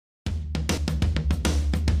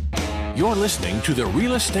You're listening to the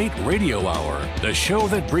Real Estate Radio Hour, the show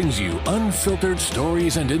that brings you unfiltered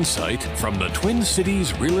stories and insight from the Twin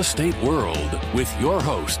Cities real estate world with your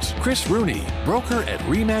hosts, Chris Rooney, broker at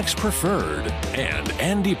RE/MAX Preferred, and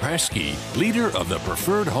Andy Presky, leader of the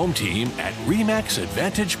Preferred Home Team at RE/MAX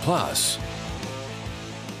Advantage Plus.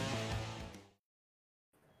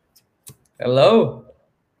 Hello.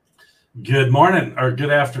 Good morning or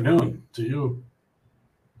good afternoon to you.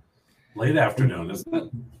 Late afternoon, isn't it?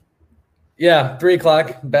 Yeah, 3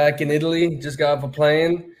 o'clock, back in Italy. Just got off a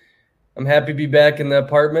plane. I'm happy to be back in the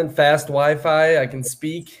apartment. Fast Wi-Fi. I can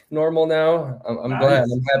speak normal now. I'm Nice. glad.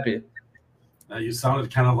 I'm happy. You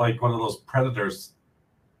sounded kind of like one of those predators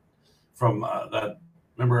from that.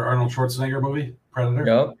 Remember Arnold Schwarzenegger movie, Predator?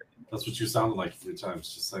 Yep. That's what you sounded like a few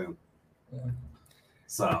times. Just saying.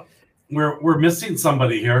 So we're missing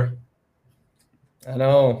somebody here, I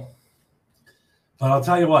know. but I'll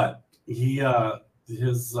tell you what. Yeah,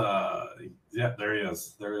 there he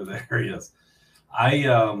is. There he is.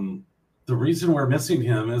 The reason we're missing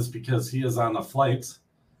him is because he is on a flight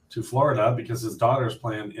to Florida because his daughter's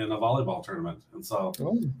playing in a volleyball tournament. And so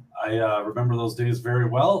I remember those days very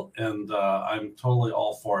well, and I'm totally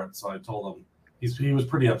all for it. So I told him he was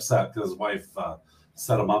pretty upset because his wife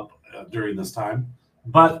set him up during this time.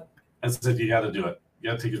 But I said, you got to do it.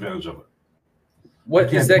 You got to take advantage of it.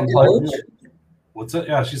 What is that college? What's it?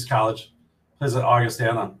 Yeah, she's college. Plays at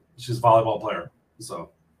Augustana. She's a volleyball player.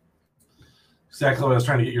 So exactly what I was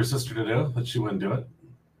trying to get your sister to do, but she wouldn't do it.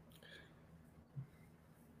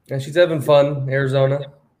 And she's having fun, Arizona.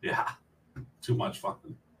 Yeah, too much fun.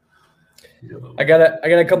 I got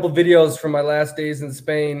a couple videos from my last days in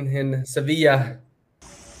Spain in Sevilla.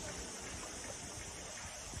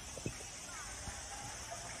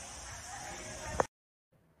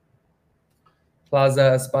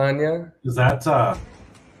 Plaza España. Is that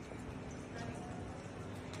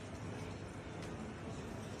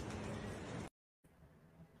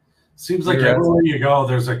seems like everywhere you go,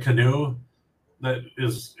 there's a canoe that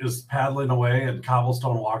is paddling away and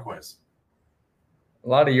cobblestone walkways. A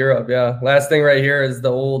lot of Europe, yeah. Last thing right here is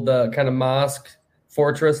the old kind of mosque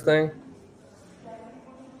fortress thing.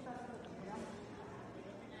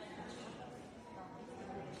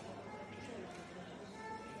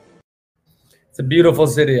 It's a beautiful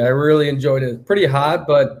city. I really enjoyed it. Pretty hot,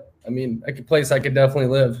 but I mean, a place I could definitely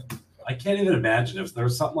live. I can't even imagine if there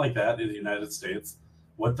was something like that in the United States,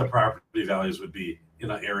 what the property values would be in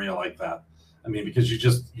an area like that. I mean, because you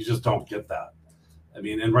just don't get that. I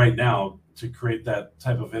mean, and right now to create that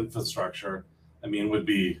type of infrastructure, I mean, would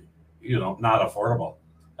be, not affordable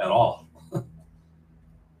at all.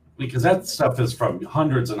 Because that stuff is from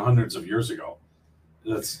hundreds and hundreds of years ago.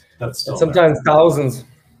 That's still sometimes there. Thousands.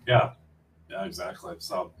 Yeah, exactly.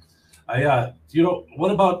 So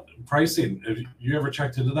what about pricing? Have you ever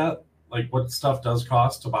checked into that? Like what stuff does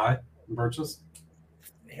cost to buy and purchase?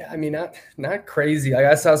 Yeah, I mean, not crazy.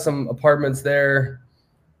 I saw some apartments there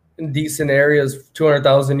in decent areas,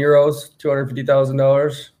 200,000 euros,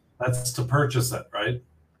 $250,000. That's to purchase it, right?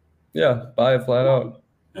 Yeah, buy it flat out.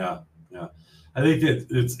 Yeah. I think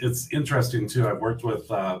it's interesting too. I've worked with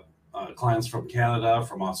clients from Canada,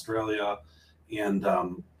 from Australia, and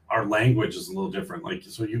our language is a little different. Like,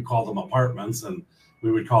 so you call them apartments, and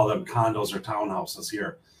we would call them condos or townhouses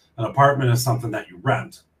here. An apartment is something that you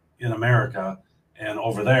rent in America, and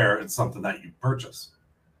over there, it's something that you purchase.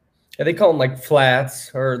 Yeah, they call them like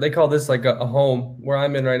flats, or they call this like a home. Where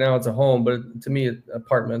I'm in right now, it's a home, but to me, it's an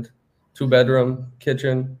apartment, 2-bedroom,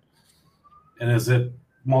 kitchen. And is it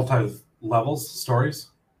multi-levels, stories?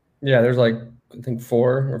 Yeah, there's like, I think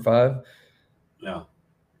 4 or 5. Yeah,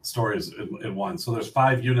 stories in one. So there's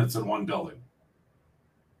 5 units in one building.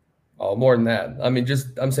 Oh, more than that. I mean,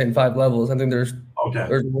 I'm saying 5 levels. I think there's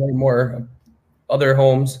way more other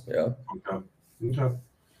homes. Yeah. Okay.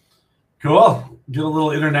 Cool. Get a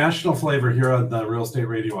little international flavor here on the Real Estate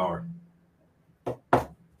Radio Hour.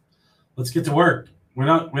 Let's get to work. We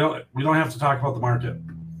don't have to talk about the market.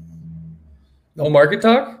 No market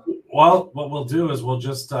talk? Well, what we'll do is we'll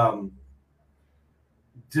just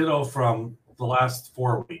ditto from the last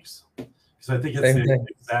 4 weeks, because I think it's the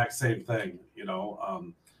exact same thing.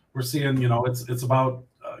 We're seeing, it's about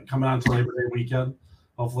coming on to Labor Day weekend.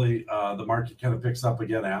 Hopefully, the market kind of picks up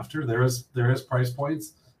again after. There is price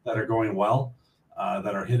points that are going well,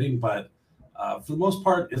 that are hitting, but for the most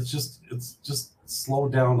part, it's just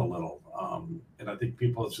slowed down a little. And I think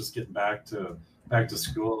people is just getting back to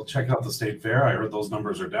school. Check out the state fair. I heard those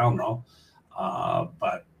numbers are down though,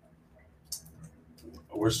 but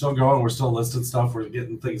we're still going. We're still listing stuff. We're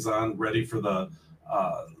getting things on ready for the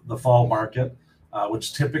fall market,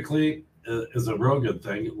 which typically is a real good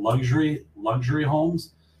thing. Luxury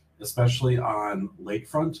homes especially on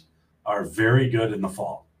lakefront, are very good in the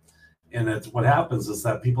fall. And it's what happens is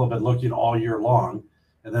that people have been looking all year long,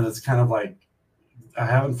 and then it's kind of like, I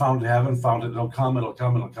haven't found it. It'll come, and all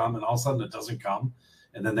of a sudden it doesn't come.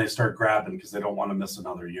 And then they start grabbing because they don't want to miss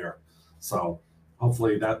another year. So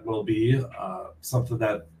hopefully that will be something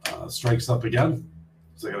that strikes up again.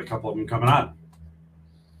 So I got a couple of them coming on.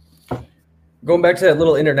 Going back to that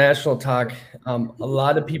little international talk, a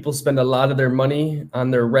lot of people spend a lot of their money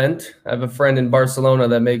on their rent. I have a friend in Barcelona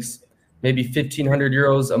that makes maybe 1,500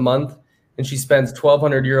 euros a month, and she spends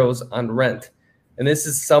 1,200 euros on rent. And this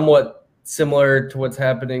is somewhat similar to what's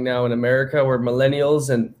happening now in America, where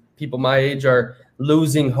millennials and people my age are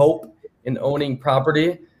losing hope in owning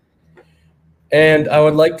property. And I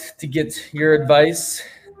would like to get your advice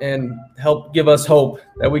and help give us hope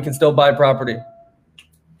that we can still buy property.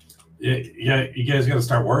 Yeah, you guys got to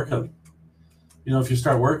start working. You know, if you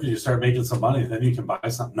start working, you start making some money, then you can buy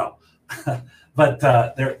something. No, but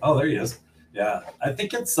there he is. Yeah, I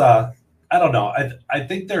think it's. I don't know. I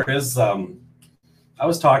think there is. I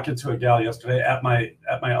was talking to a gal yesterday at my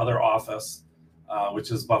other office, which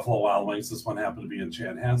is Buffalo Wild Wings. This one happened to be in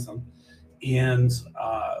Chanhassen, and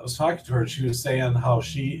I was talking to her. And she was saying how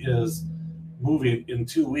she is moving in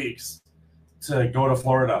 2 weeks to go to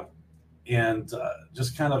Florida and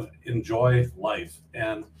just kind of enjoy life.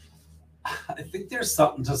 And I think there's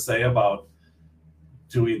something to say about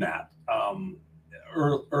doing that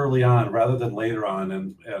early on rather than later on.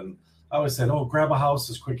 And I always said, oh, grab a house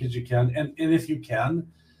as quick as you can. And if you can,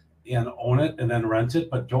 and own it and then rent it,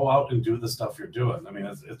 but go out and do the stuff you're doing. I mean,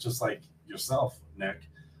 it's just like yourself, Nick.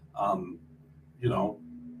 You know,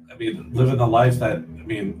 I mean, living the life that, I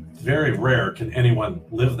mean, very rare can anyone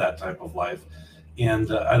live that type of life.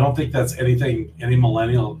 And I don't think that's anything any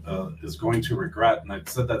millennial is going to regret. And I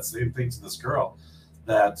said that same thing to this girl,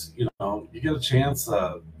 that, you know, you get a chance,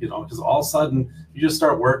 you know, because all of a sudden you just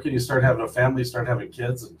start working, you start having a family, you start having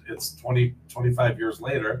kids, and it's 20, 25 years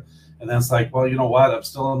later. And then it's like, well, you know what? I'm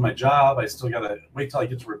still in my job. I still got to wait till I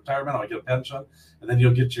get to retirement. I'll get a pension. And then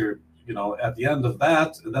you'll get your, you know, at the end of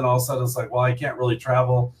that. And then all of a sudden it's like, well, I can't really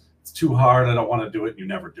travel. It's too hard. I don't want to do it. You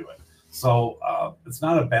never do it. So it's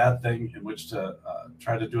not a bad thing in which to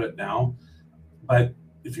try to do it now. But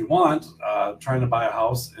if you want, trying to buy a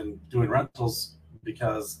house and doing rentals,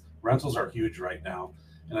 because rentals are huge right now.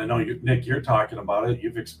 And I know, Nick, you're talking about it.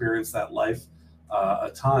 You've experienced that life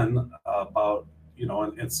a ton about, you know,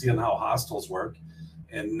 and seeing how hostels work.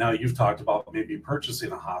 And now you've talked about maybe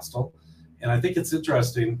purchasing a hostel. And I think it's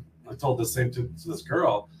interesting. I told the same to this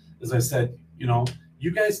girl, as I said, you know,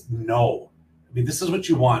 you guys know, I mean, this is what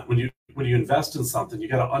you want when you invest in something. You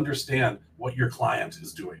got to understand what your client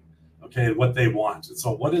is doing, okay, and what they want. And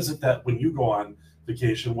so what is it that when you go on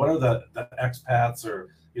vacation, what are the expats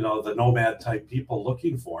or, you know, the nomad type people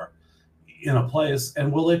looking for in a place,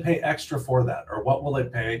 and will they pay extra for that, or what will they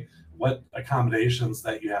pay, what accommodations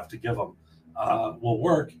that you have to give them will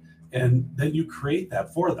work, and then you create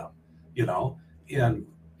that for them, you know. And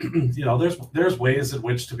you know, there's ways in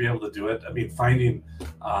which to be able to do it. I mean, finding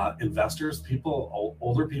investors, people,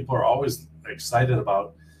 older people are always excited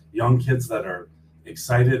about young kids that are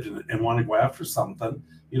excited and want to go after something.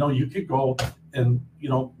 You know, you could go and, you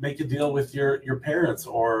know, make a deal with your parents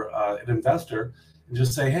or an investor and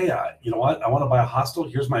just say, hey, you know what, I want to buy a hostel.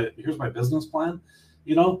 Here's my business plan.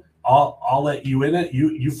 You know, I'll let you in it.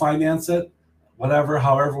 You finance it, whatever,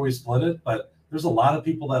 however we split it. But there's a lot of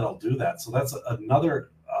people that'll do that. So that's another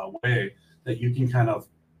way that you can kind of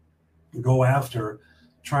go after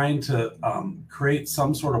trying to create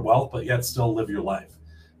some sort of wealth, but yet still live your life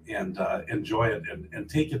and enjoy it and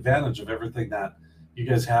take advantage of everything that you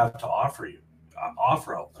guys have to offer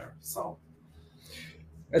out there. So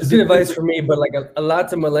that's good advice for me. But like a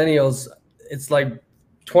lot of millennials, it's like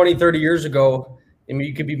 20, 30 years ago, I mean,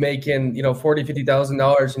 you could be making, you know, $40,000,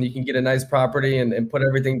 $50,000 and you can get a nice property and put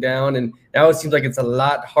everything down. And now it seems like it's a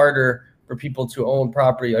lot harder for people to own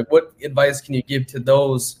property. Like, what advice can you give to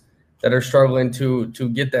those that are struggling to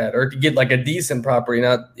get that, or to get like a decent property,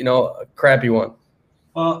 not, you know, a crappy one?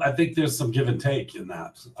 Well, I think there's some give and take in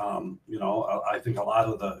that. You know, I think a lot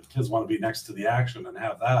of the kids want to be next to the action and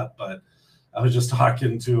have that. But I was just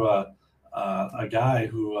talking to a guy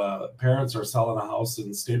who parents are selling a house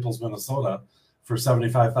in Staples, Minnesota for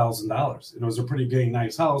 $75,000. And it was a pretty dang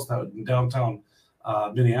nice house that in downtown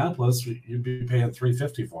Minneapolis, you'd be paying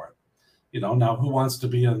 $350 for it. You know, now who wants to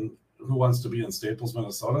be in Staples,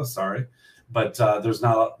 Minnesota? Sorry, but there's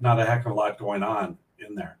not a heck of a lot going on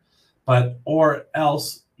in there. But or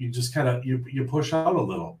else you just kind of you push out a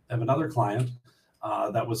little. I have another client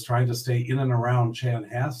that was trying to stay in and around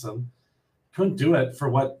Chanhassen, couldn't do it for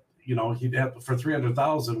what you know, he'd have for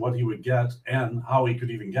 300,000, what he would get and how he could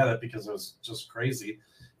even get it, because it was just crazy,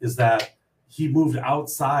 is that he moved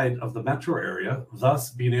outside of the metro area,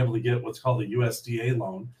 thus being able to get what's called a USDA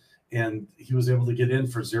loan. And he was able to get in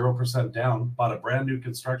for 0% down, bought a brand new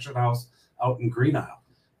construction house out in Green Isle,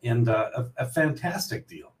 and a fantastic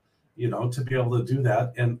deal, you know, to be able to do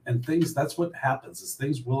that. And things, that's what happens, is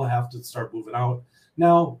things will have to start moving out.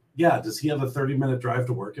 Now, yeah, does he have a 30-minute drive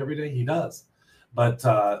to work every day? He does. But,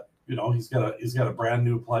 you know, he's got a brand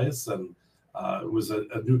new place, and it was a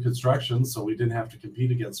new construction, so we didn't have to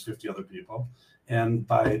compete against 50 other people. And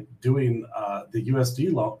by doing the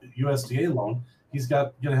USDA loan, he's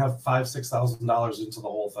going to have $5,000–6,000 into the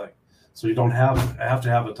whole thing. So you don't have to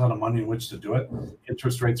have a ton of money in which to do it.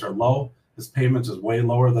 Interest rates are low. His payment is way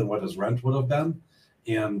lower than what his rent would have been.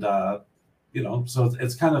 And, you know, so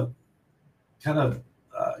it's kind of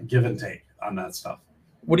give and take on that stuff.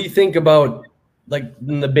 What do you think about, like,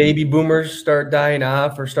 when the baby boomers start dying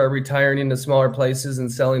off or start retiring into smaller places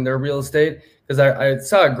and selling their real estate? Because I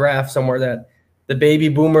saw a graph somewhere that the baby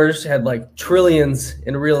boomers had like trillions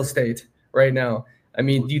in real estate right now. I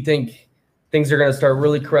mean, do you think things are going to start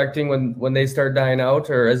really correcting when they start dying out,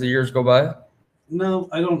 or as the years go by? No,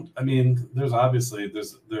 I don't. I mean, there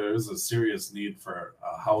is a serious need for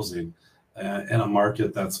housing in a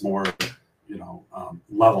market that's more, you know,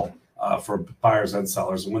 level for buyers and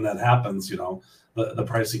sellers. And when that happens, you know, the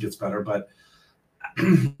pricing gets better. But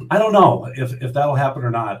I don't know if that'll happen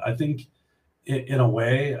or not. I think in a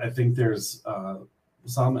way, I think there's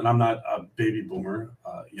some, and I'm not a baby boomer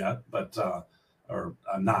yet, but or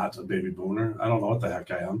I'm not a baby boomer. I don't know what the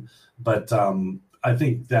heck I am, but I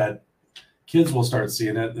think that kids will start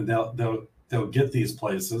seeing it, and they'll get these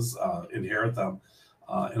places, inherit them,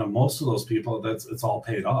 and most of those people, it's all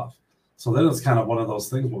paid off. So then it's kind of one of those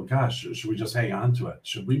things. Well, gosh, should we just hang on to it?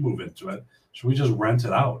 Should we move into it? Should we just rent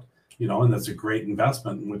it out? You know, and that's a great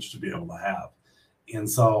investment in which to be able to have. And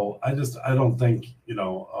so I don't think, you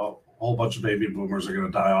know, a whole bunch of baby boomers are going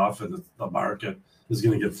to die off, and the market is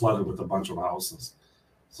going to get flooded with a bunch of houses.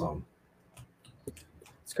 So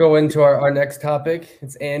let's go into our next topic.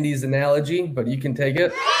 It's Andy's analogy, but you can take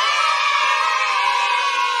it.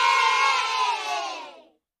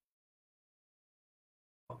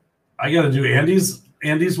 I got to do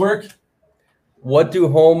Andy's work. What do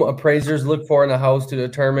home appraisers look for in a house to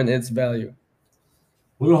determine its value?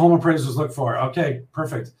 What do home appraisers look for? Okay,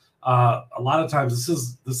 perfect. A lot of times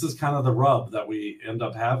this is kind of the rub that we end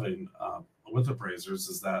up having with appraisers,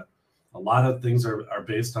 is that a lot of things are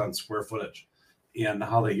based on square footage and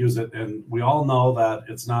how they use it. And we all know that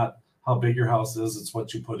it's not how big your house is, it's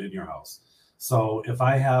what you put in your house. So if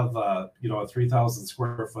I have you know, a 3,000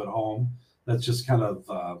 square foot home that's just kind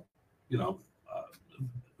of you know,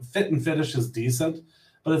 fit and finish is decent,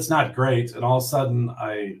 but it's not great, and all of a sudden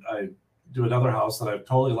I do another house that I've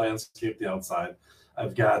totally landscaped the outside.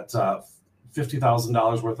 I've got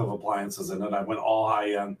 $50,000 worth of appliances in it. I went all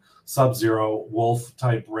high-end, Sub-Zero, Wolf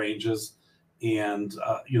type ranges, and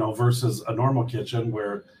you know, versus a normal kitchen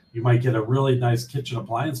where you might get a really nice kitchen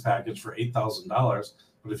appliance package for $8,000,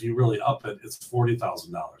 but if you really up it, it's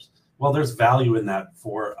 $40,000. Well, there's value in that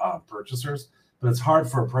for purchasers, but it's hard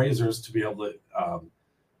for appraisers to be able to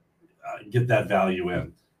get that value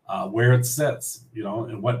in. Where it sits, you know,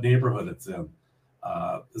 and what neighborhood it's in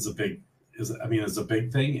is a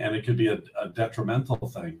big thing, and it could be a detrimental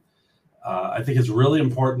thing. I think it's really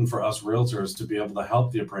important for us realtors to be able to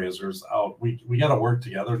help the appraisers out. We got to work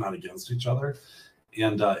together, not against each other,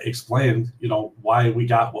 and explain, you know, why we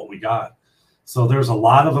got what we got. So there's a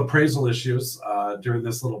lot of appraisal issues during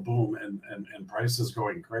this little boom, and prices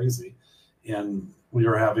going crazy, and we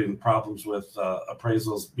were having problems with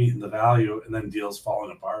appraisals meeting the value and then deals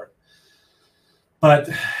falling apart. But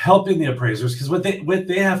helping the appraisers, because what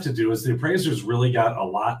they have to do is, the appraisers really got a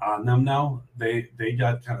lot on them now. They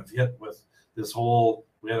got kind of hit with this whole,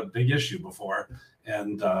 we had a big issue before,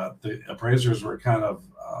 and the appraisers were kind of,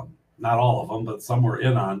 not all of them, but some were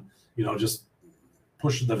in on, you know, just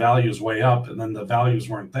pushing the values way up, and then the values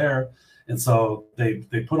weren't there. And so they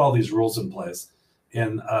put all these rules in place.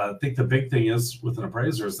 And I think the big thing is with an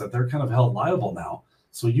appraiser is that they're kind of held liable now.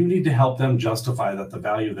 So you need to help them justify that the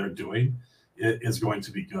value they're doing is going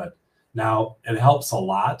to be good. Now, it helps a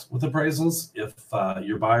lot with appraisals if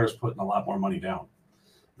your buyer's putting a lot more money down.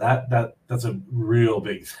 That's a real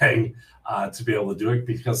big thing to be able to do it,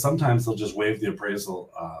 because sometimes they'll just waive the appraisal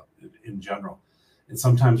in general. And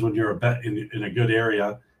sometimes when you're in a good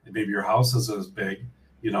area, and maybe your house isn't as big,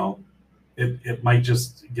 you know, it might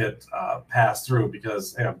just get passed through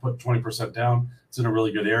because, hey, I put 20% down. It's in a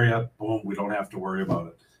really good area. Boom, we don't have to worry about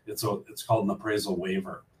it. It's called an appraisal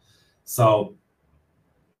waiver. So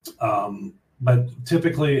But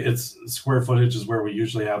typically, it's square footage is where we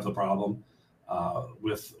usually have the problem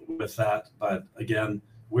with that. But again,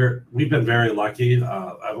 we've been very lucky.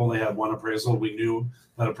 I've only had one appraisal. We knew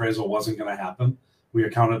that appraisal wasn't going to happen. We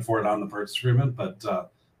accounted for it on the purchase agreement, but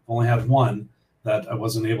only had one that I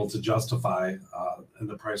wasn't able to justify in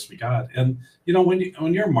the price we got. And you know,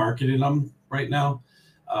 when you're marketing them right now,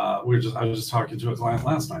 I was just talking to a client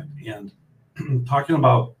last night and talking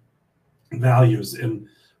about values, and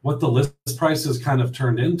what the list price has kind of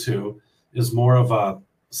turned into is more of a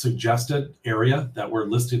suggested area that we're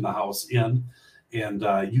listing the house in, and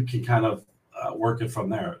you can kind of work it from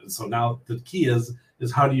there. And so now the key is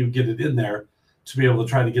how do you get it in there to be able to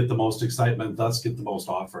try to get the most excitement, thus get the most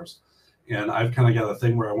offers. And I've kind of got a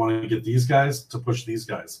thing where I want to get these guys to push these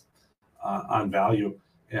guys on value.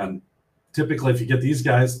 And typically, if you get these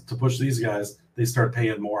guys to push these guys, they start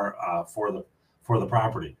paying more for the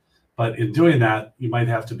property. But in doing that, you might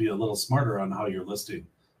have to be a little smarter on how you're listing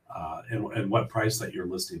and what price that you're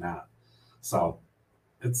listing at. So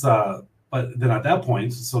it's but then at that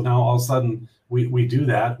point, so now all of a sudden we do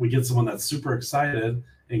that. We get someone that's super excited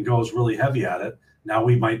and goes really heavy at it. Now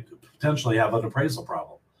we might potentially have an appraisal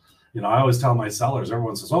problem. You know, I always tell my sellers,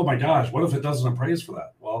 everyone says, oh my gosh, what if it doesn't appraise for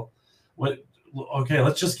that? Well, okay,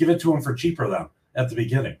 let's just give it to them for cheaper then at the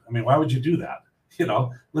beginning. I mean, why would you do that? You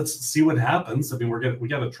know, let's see what happens. I mean, we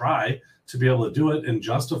got to try to be able to do it and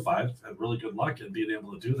justify it. Have really good luck in being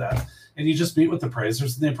able to do that. And you just meet with the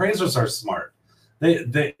appraisers, and the appraisers are smart.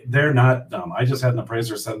 They're not dumb. I just had an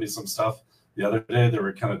appraiser send me some stuff the other day. They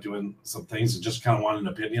were kind of doing some things and just kind of wanted an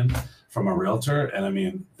opinion from a realtor. And I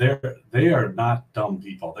mean, they are not dumb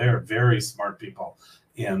people. They are very smart people.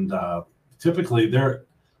 And typically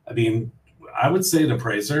I would say an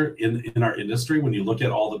appraiser in our industry, when you look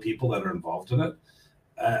at all the people that are involved in it,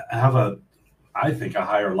 have I think a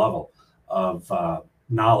higher level of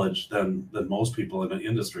knowledge than most people in the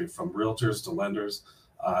industry, from realtors to lenders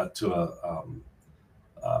to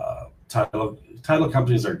title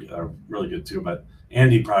companies are really good too. But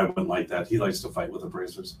Andy probably wouldn't like that. He likes to fight with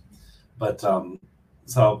appraisers. But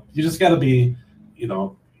so you just got to be, you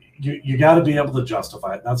know, you got to be able to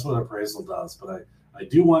justify it. That's what appraisal does. But I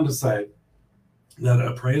do want to say that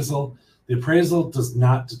the appraisal does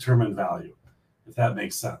not determine value, if that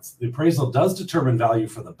makes sense. The appraisal does determine value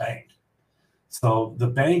for the bank. So the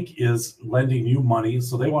bank is lending you money,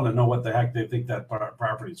 so they want to know what the heck they think that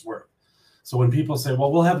property is worth. So when people say,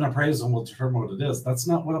 well, we'll have an appraisal and we'll determine what it is, that's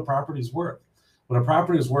not what a property is worth. What a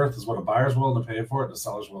property is worth is what a buyer's willing to pay for it and a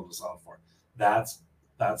seller's willing to sell it for. That's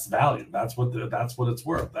value. That's what it's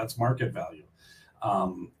worth. That's market value.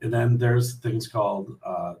 And then there's things called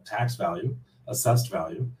tax value, assessed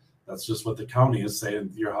value. That's just what the county is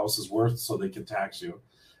saying your house is worth, so they can tax you.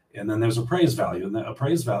 And then there's appraised value, and the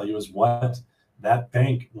appraised value is what that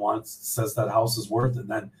bank says that house is worth, and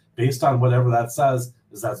then based on whatever that says,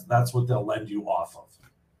 that's what they'll lend you off of.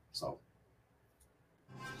 So.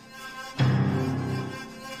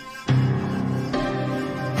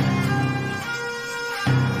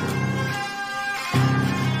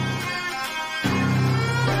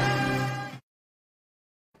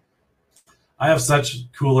 I have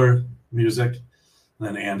such cooler music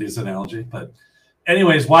than Andy's analogy. But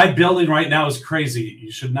anyways, why building right now is crazy.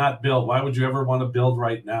 You should not build. Why would you ever want to build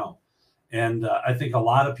right now? And I think a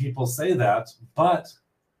lot of people say that, but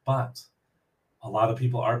a lot of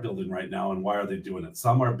people are building right now. And why are they doing it?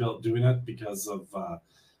 Some are doing it because of,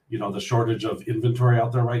 the shortage of inventory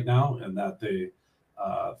out there right now, and that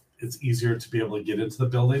it's easier to be able to get into the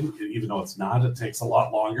building, even though it's not. It takes a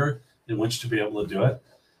lot longer in which to be able to do it.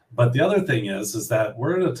 But the other thing is that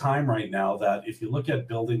we're at a time right now that if you look at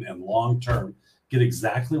building and long-term, get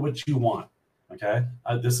exactly what you want. Okay,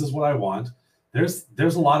 this is what I want. There's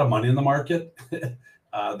a lot of money in the market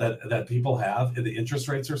that people have, and the interest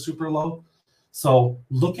rates are super low. So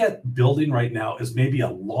look at building right now as maybe a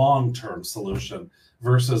long-term solution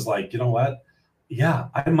versus like, you know what? Yeah,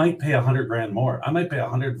 I might pay $100,000 more. I might pay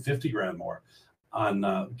 $150,000 more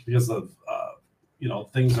on because of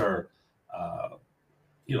things are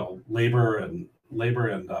labor and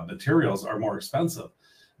materials are more expensive,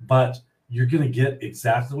 but you're going to get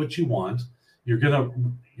exactly what you want. You're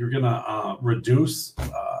gonna reduce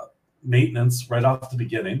maintenance right off the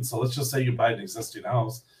beginning. So let's just say you buy an existing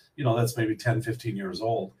house, that's maybe 10, 15 years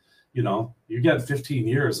old. You get 15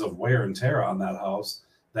 years of wear and tear on that house.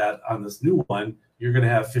 That on this new one, you're going to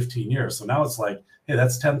have 15 years. So now it's like, hey,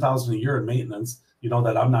 that's $10,000 a year in maintenance,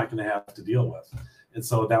 that I'm not going to have to deal with. And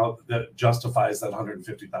so now that justifies that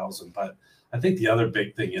 $150,000. But I think the other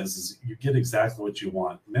big thing is you get exactly what you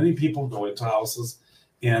want. Many people go into houses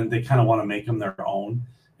and they kind of want to make them their own.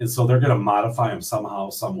 And so they're going to modify them somehow,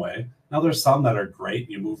 some way. Now there's some that are great.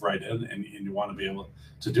 You move right in and you want to be able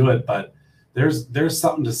to do it. But there's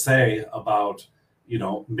something to say about,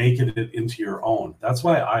 making it into your own. That's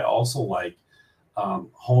why I also like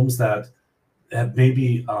homes that have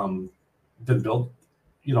maybe been built,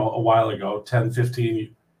 a while ago, 10,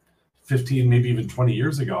 15, maybe even 20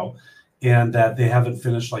 years ago, and that they haven't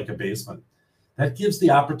finished like a basement. That gives the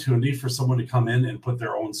opportunity for someone to come in and put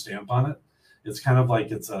their own stamp on it. It's kind of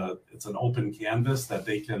like it's an open canvas that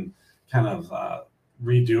they can kind of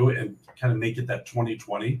redo and kind of make it that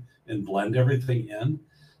 2020 and blend everything in.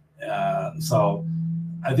 So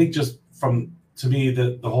I think to me,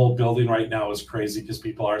 the whole building right now is crazy because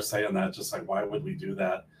people are saying that, just like, why would we do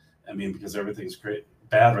that? I mean, because everything's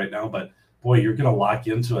bad right now, but boy, you're going to lock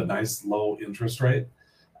into a nice low interest rate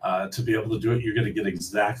to be able to do it. You're going to get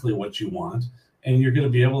exactly what you want, and you're going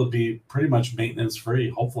to be able to be pretty much maintenance free,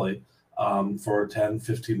 hopefully, for 10,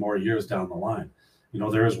 15 more years down the line.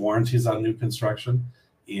 There is warranties on new construction,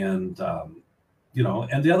 and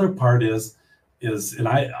and the other part is, and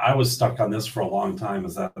I was stuck on this for a long time,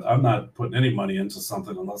 is that I'm not putting any money into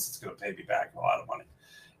something unless it's going to pay me back a lot of money.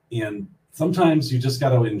 And sometimes you just got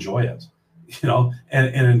to enjoy it, and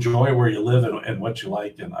enjoy where you live and what you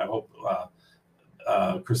like. And I hope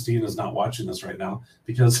Christine is not watching this right now,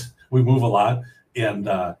 because we move a lot. And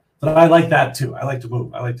but I like that too. I like to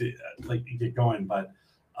move. I like to get going. But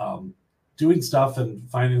doing stuff and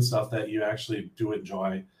finding stuff that you actually do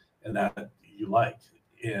enjoy and that you like,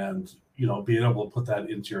 and being able to put that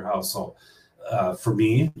into your house. So for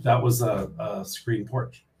me, that was a screen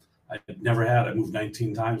porch. I moved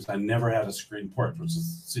 19 times. I never had a screen porch, which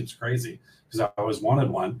seems crazy because I always wanted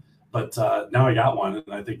one. But now I got one,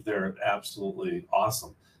 and I think they're absolutely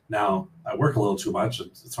awesome. Now I work a little too much.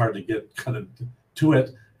 It's hard to get kind of to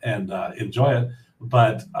it and enjoy it.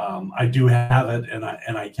 But I do have it, and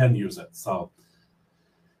I can use it. So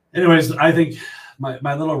anyways, I think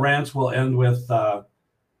my little rant will end with,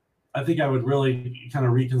 I think I would really kind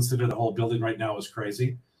of reconsider the whole building right now is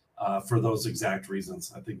crazy for those exact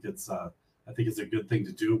reasons. I think it's a good thing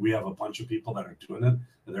to do. We have a bunch of people that are doing it,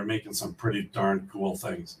 and they're making some pretty darn cool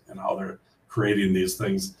things and how they're creating these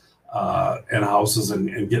things and houses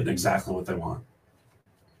and getting exactly what they want.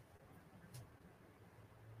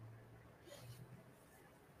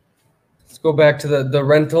 Let's go back to the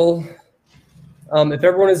rental. If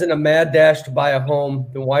everyone is in a mad dash to buy a home,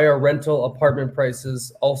 then why are rental apartment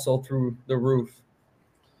prices also through the roof?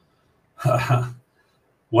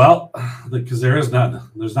 Well, because there's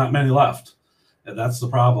not many left. And that's the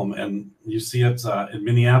problem. And you see it in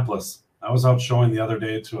Minneapolis. I was out showing the other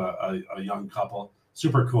day to a young couple,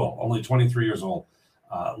 super cool, only 23 years old,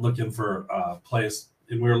 looking for a place.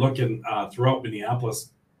 And we were looking throughout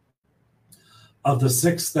Minneapolis. Of the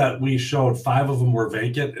 6 that we showed, 5 of them were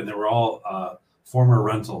vacant, and they were all former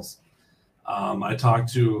rentals. I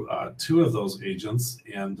talked to 2 of those agents,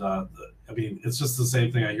 and it's just the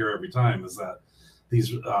same thing I hear every time, is that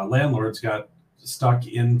these landlords got stuck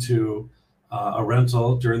into a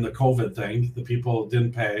rental during the COVID thing. The people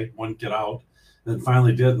didn't pay, wouldn't get out, then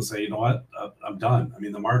finally did and say, you know what, I'm done. I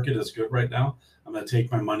mean, the market is good right now. I'm going to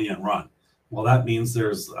take my money and run. Well, that means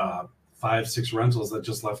there's 5, 6 rentals that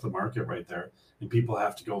just left the market right there, and people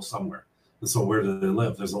have to go somewhere. And so where do they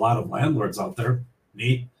live? There's a lot of landlords out there,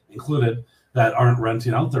 me included, that aren't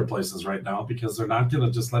renting out their places right now because they're not going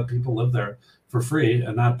to just let people live there for free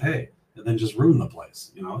and not pay and then just ruin the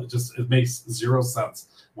place. It makes 0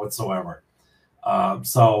 sense whatsoever. Or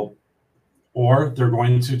they're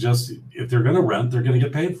going to just, if they're going to rent, they're going to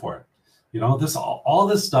get paid for it. All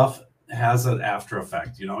this stuff has an after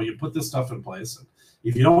effect. You put this stuff in place, and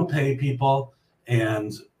if you don't pay people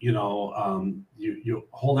and you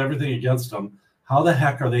hold everything against them, how the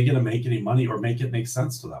heck are they going to make any money or make it make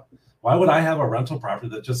sense to them? Why would I have a rental property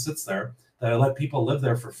that just sits there, that I let people live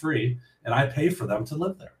there for free, and I pay for them to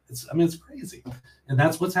live there? It's crazy. And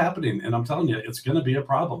that's what's happening. And I'm telling you, it's going to be a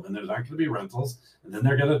problem, and there's not going to be rentals, and then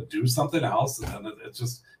they're going to do something else. And then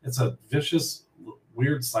it's a vicious,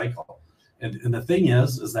 weird cycle. And the thing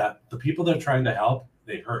is that the people they're trying to help,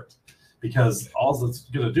 they hurt, because all it's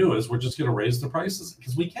going to do is we're just going to raise the prices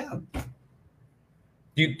because we can.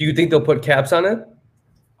 Do you think they'll put caps on it?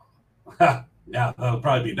 Yeah, that'll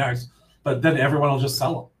probably be next. But then everyone will just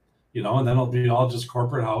sell them, and then it'll be all just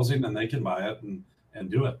corporate housing, and they can buy it and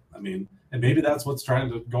do it. And maybe that's what's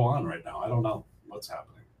trying to go on right now. I don't know what's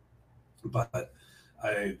happening, but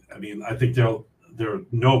I think there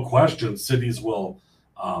no question cities will,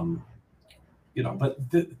 but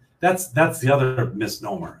that's the other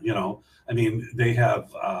misnomer. They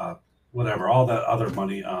have whatever, all that other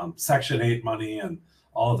money, Section 8 money, and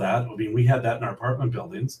all of that. I mean, we had that in our apartment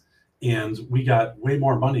buildings, and we got way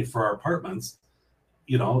more money for our apartments.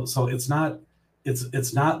 So it's not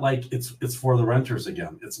like it's for the renters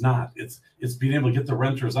again. It's not. It's being able to get the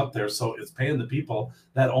renters up there, so it's paying the people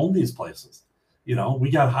that own these places. We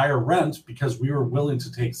got higher rent because we were willing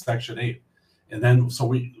to take Section 8. And then so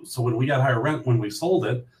when we got higher rent when we sold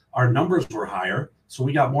it, our numbers were higher. So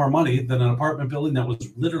we got more money than an apartment building that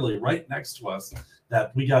was literally right next to us,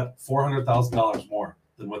 that we got $400,000 more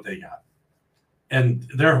than what they got. And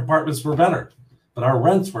their apartments were better, but our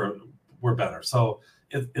rents were better. So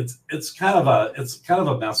it's kind of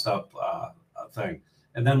a messed up thing.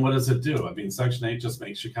 And then what does it do? I mean, Section 8 just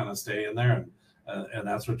makes you kind of stay in there, and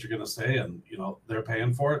that's what you're going to stay, and they're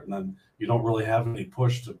paying for it, and then you don't really have any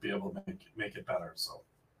push to be able to make it better. So,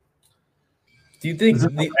 do you think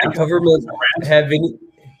the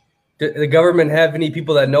government have any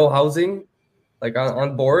people that know housing, like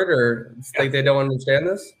on board, or it's like they don't understand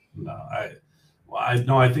this? No,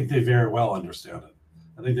 I think they very well understand it.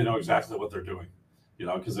 I think they know exactly what they're doing,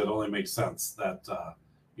 because it only makes sense that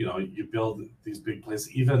you build these big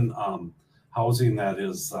places, even housing that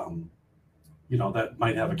is that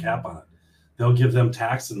might have a cap on it. They'll give them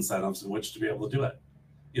tax incentives in which to be able to do it.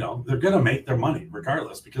 They're going to make their money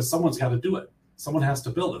regardless, because someone's got to do it. Someone has to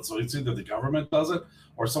build it. So it's either the government does it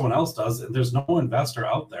or someone else does. And there's no investor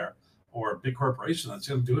out there or a big corporation that's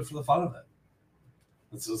going to do it for the fun of it.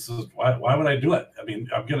 This is why would I do it? I mean,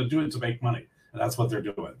 I'm going to do it to make money. And that's what they're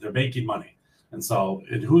doing. They're making money. And so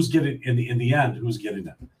who's getting in the end, who's getting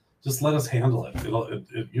it? Just let us handle it.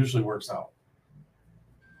 It usually works out.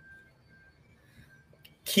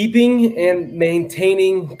 Keeping and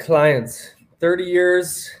maintaining clients. 30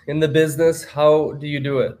 years in the business. How do you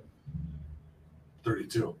do it?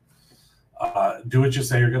 32. Do what you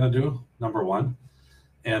say you're going to do, number one,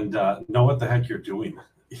 and know what the heck you're doing.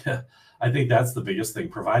 Yeah, I think that's the biggest thing,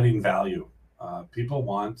 providing value. People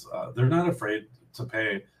want, they're not afraid to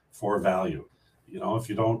pay for value. If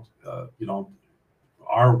you don't, the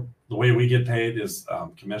way we get paid is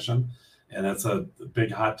commission, and it's a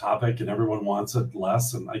big hot topic, and everyone wants it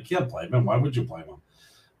less, and I can't blame them. Why would you blame them?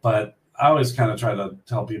 But I always kind of try to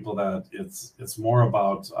tell people that it's more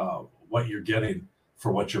about what you're getting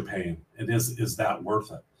for what you're paying. And is that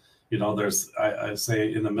worth it? I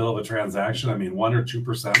say in the middle of a transaction, I mean, 1 or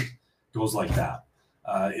 2% goes like that.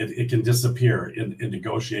 It can disappear in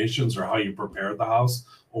negotiations, or how you prepared the house,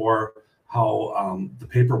 or how the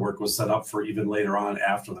paperwork was set up for even later on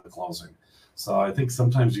after the closing. So I think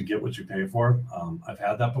sometimes you get what you pay for. I've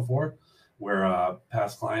had that before, where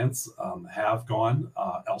past clients have gone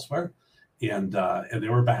elsewhere, and they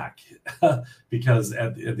were back because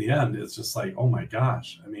at the end, it's just like, oh my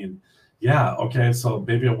gosh. I mean, yeah, okay, so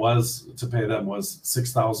maybe it was to pay them was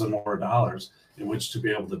 $6,000 more in which to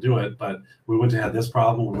be able to do it, but we wouldn't have had this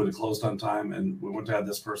problem. We would have closed on time, and we wouldn't have had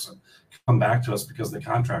this person come back to us because the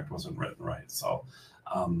contract wasn't written right. So,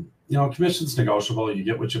 commission's negotiable. You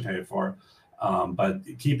get what you pay for, but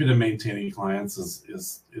keeping and maintaining clients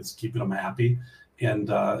is keeping them happy,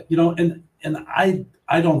 and I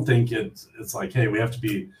don't think it's like, hey, we have to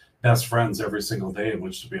be best friends every single day in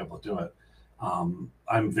which to be able to do it.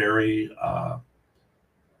 I'm very,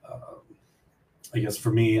 I guess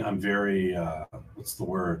for me, I'm very, what's the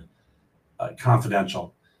word?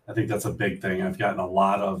 Confidential. I think that's a big thing. I've gotten a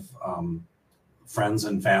lot of friends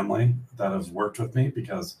and family that have worked with me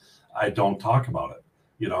because I don't talk about it.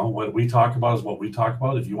 What we talk about is what we talk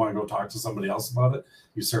about. If you want to go talk to somebody else about it,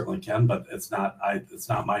 you certainly can, but it's not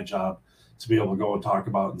my job to be able to go and talk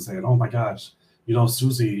about it and say, oh my gosh,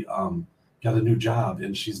 Susie got a new job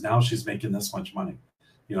and she's making this much money.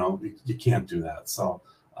 You can't do that. So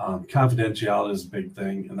confidentiality is a big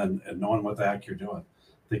thing, and knowing what the heck you're doing,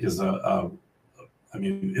 I think is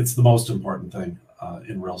it's the most important thing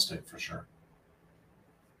in real estate for sure.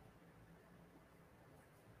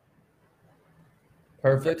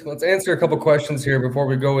 Perfect. Let's answer a couple questions here before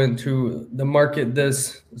we go into the market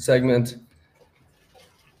this segment.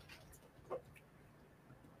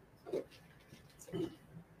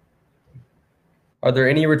 Are there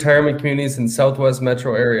any retirement communities in Southwest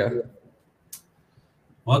metro area?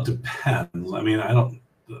 Well, it depends. I mean,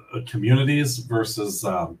 communities versus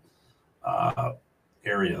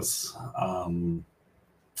areas. I mean,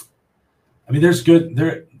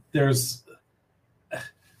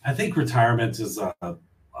 I think retirement is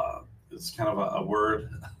kind of a word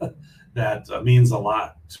that means a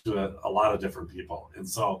lot to a lot of different people. And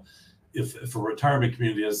so if a retirement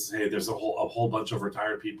community is, hey, there's a whole bunch of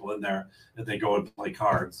retired people in there that they go and play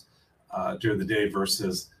cards during the day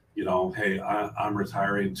versus, hey, I'm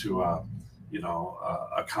retiring to a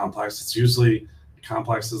complex. It's usually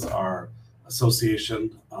complexes are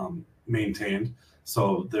association maintained.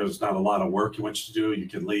 So there's not a lot of work in which to do. You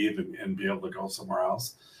can leave and be able to go somewhere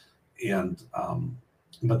else. And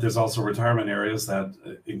but there's also retirement areas that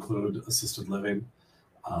include assisted living.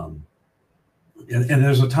 And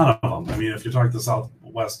there's a ton of them. I mean, if you're talking the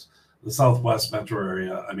Southwest metro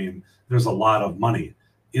area, I mean, there's a lot of money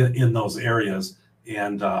in those areas.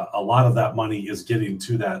 And a lot of that money is getting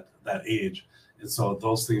to that age. And so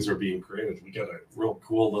those things are being created. We got a real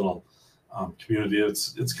cool little community.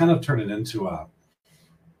 It's kind of turning into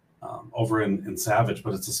over in Savage,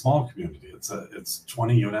 but it's a small community. It's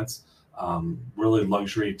 20 units, really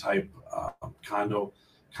luxury type condo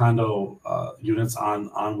units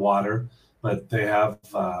on water. But they have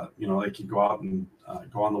they can go out and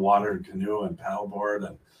go on the water and canoe and paddleboard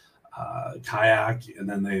and kayak, and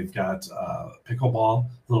then they've got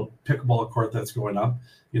little pickleball court that's going up,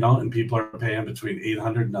 and people are paying between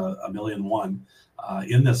 800 and $1.1 million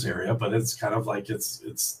in this area. But it's kind of like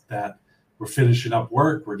it's that we're finishing up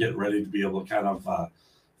work, we're getting ready to be able to kind of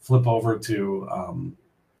flip over to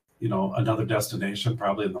another destination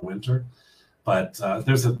probably in the winter. But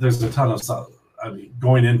there's a ton of stuff. I mean,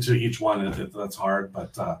 going into each one that's hard,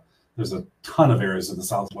 but there's a ton of areas in the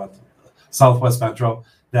Southwest Metro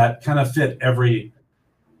that kind of fit every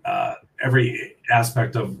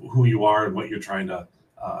aspect of who you are and what you're trying to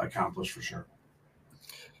accomplish, for sure.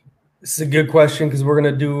 This is a good question because we're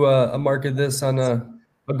going to do a market this on a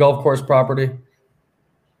golf course property.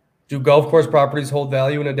 Do golf course properties hold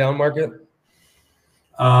value in a down market?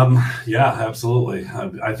 Yeah, absolutely.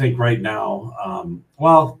 I think right now,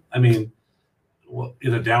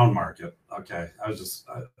 in a down market. Okay,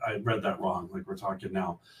 I read that wrong. Like we're talking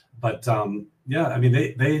now, but yeah, I mean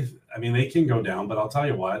they can go down. But I'll tell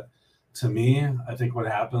you what. To me, I think what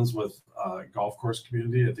happens with golf course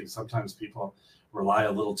community, I think sometimes people rely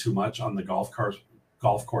a little too much on the golf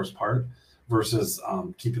course part versus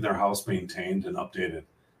keeping their house maintained and updated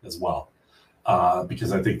as well.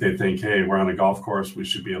 Because I think they think, hey, we're on a golf course, we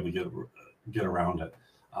should be able to get around it.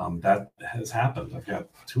 That has happened. I've got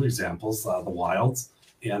two examples, the Wilds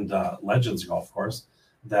and Legends Golf Course,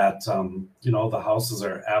 that, the houses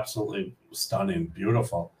are absolutely stunning,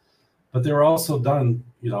 beautiful, but they were also done,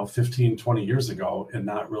 15, 20 years ago and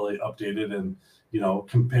not really updated and,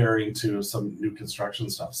 comparing to some new construction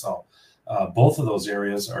stuff. So both of those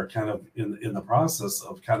areas are kind of in the process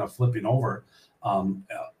of kind of flipping over,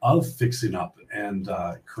 of fixing up and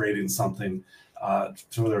creating something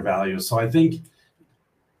to their value. So I think,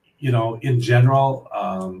 in general,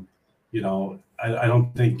 I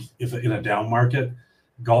don't think if in a down market,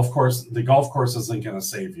 the golf course isn't going to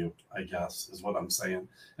save you, I guess, is what I'm saying.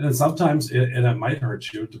 And then sometimes it might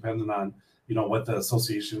hurt you depending on, what the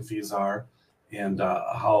association fees are and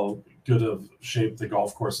how good of shape the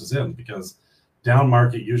golf course is in, because down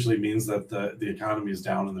market usually means that the economy is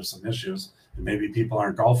down and there's some issues and maybe people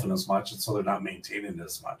aren't golfing as much. And so they're not maintaining it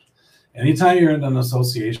as much. Anytime you're in an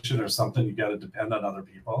association or something, you got to depend on other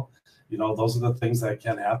people. Those are the things that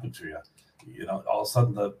can happen to you. All of a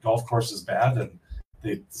sudden the golf course is bad and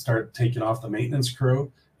they start taking off the maintenance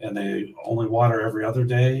crew and they only water every other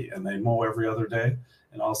day and they mow every other day.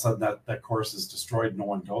 And all of a sudden that course is destroyed. No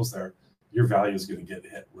one goes there. Your value is going to get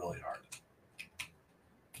hit really hard.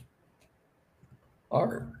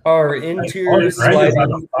 Our interior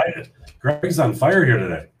sliding. Greg's on fire here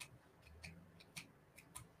today.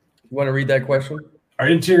 You want to read that question? Are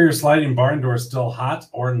interior sliding barn doors still hot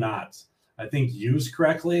or not? I think used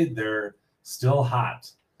correctly, they're still hot.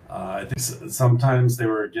 I think sometimes they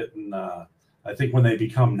were getting, I think when they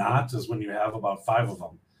become not is when you have about 5 of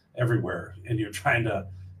them everywhere and you're trying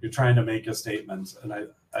to make a statement. And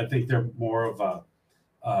I think they're more of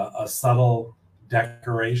a subtle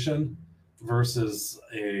decoration versus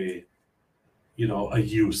a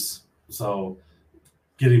use. So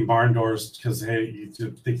getting barn doors because, hey, you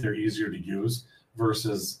think they're easier to use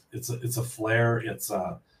versus it's a flare.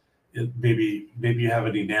 Maybe you have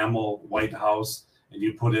an enamel white house and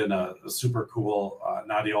you put in a super cool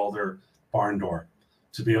Knotty Alder barn door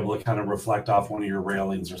to be able to kind of reflect off one of your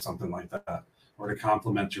railings or something like that, or to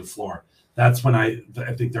complement your floor. That's when I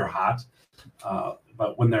think they're hot.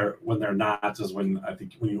 But when they're not is when I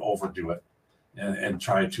think when you overdo it and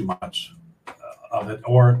try too much of it,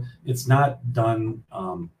 or it's not done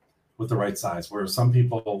with the right size, where some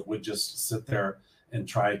people would just sit there and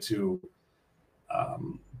try to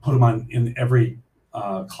put them on in every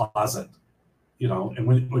closet, and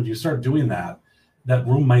when you start doing that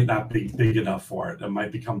room might not be big enough for it. It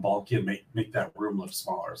might become bulky and make that room look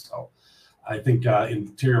smaller. So I think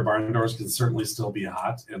interior barn doors can certainly still be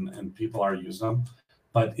hot and people are using them,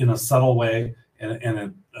 but in a subtle way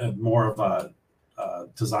and a more of a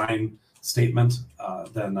design statement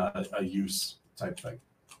than a use type thing.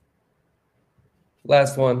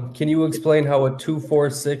 Last one. Can you explain how a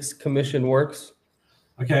 2-4-6 commission works?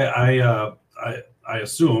 Okay, I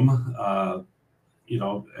assume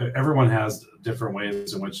everyone has different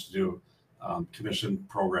ways in which to do commission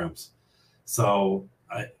programs. So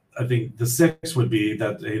I think the 6 would be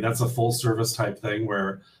that, hey, that's a full service type thing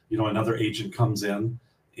where another agent comes in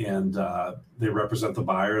and they represent the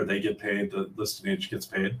buyer, they get paid, the listing agent gets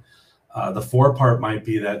paid. The 4 part might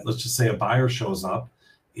be that, let's just say a buyer shows up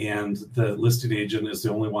and the listing agent is the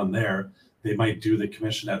only one there. They might do the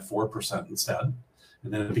commission at 4% instead.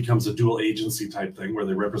 And then it becomes a dual agency type thing where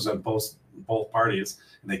they represent both parties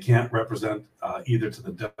and they can't represent either to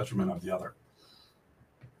the detriment of the other.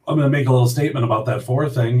 I'm going to make a little statement about that 4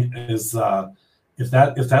 thing is if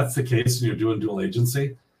that's the case and you're doing dual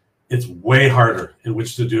agency, it's way harder in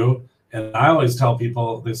which to do. And I always tell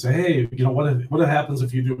people, they say, hey, what happens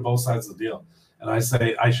if you do both sides of the deal? And I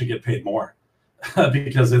say I should get paid more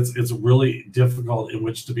because it's really difficult in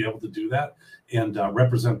which to be able to do that and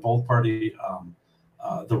represent both party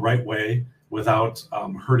the right way without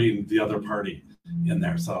hurting the other party in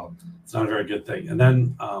there. So it's not a very good thing. And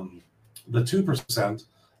then the 2%,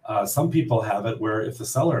 some people have it where if the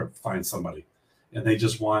seller finds somebody and they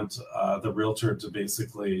just want the realtor to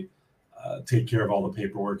basically take care of all the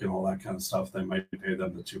paperwork and all that kind of stuff, they might pay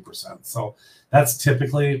them the 2%. So that's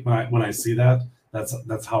typically when I see that,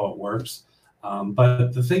 that's how it works.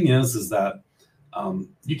 But the thing is that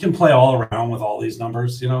you can play all around with all these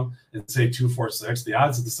numbers, and say 2-4-6. The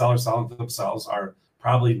odds of the seller selling to themselves are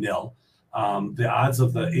probably nil. The odds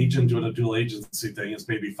of the agent doing a dual agency thing is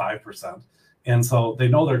maybe 5%. And so they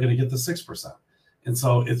know they're going to get the 6%. And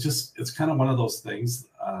so it's kind of one of those things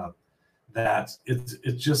that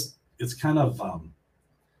it's kind of,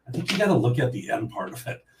 I think you got to look at the end part of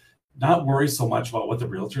it, not worry so much about what the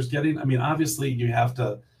realtor's getting. I mean, obviously you have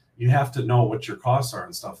to know what your costs are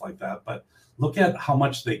and stuff like that, but look at how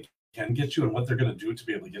much they can get you and what they're going to do to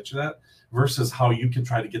be able to get you that versus how you can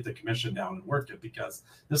try to get the commission down and work it, because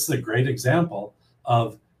this is a great example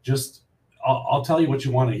of just, I'll tell you what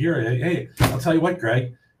you want to hear. Hey, I'll tell you what,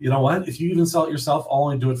 Greg, you know what? If you even sell it yourself, I'll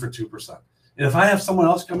only do it for 2%. And if I have someone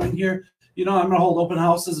else come in here, I'm going to hold open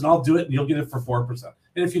houses and I'll do it and you'll get it for 4%.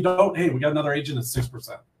 And if you don't, hey, we got another agent at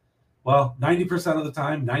 6%. Well, 90% of the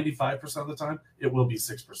time, 95% of the time, it will be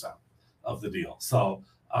 6% of the deal. So,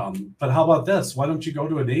 but how about this? Why don't you go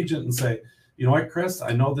to an agent and say, you know what, Chris,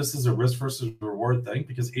 I know this is a risk versus reward thing,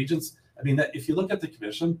 because agents, I mean, that if you look at the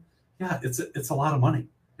commission, yeah, it's a lot of money.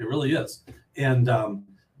 It really is. And,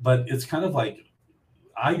 but it's kind of like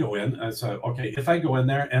I go in and I say, okay, if I go in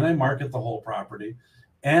there and I market the whole property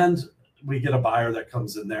and we get a buyer that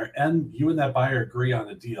comes in there and you and that buyer agree on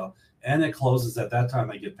a deal and it closes at that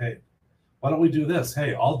time, I get paid. Why don't we do this?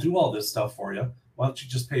 Hey, I'll do all this stuff for you. Why don't you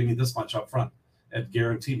just pay me this much up front and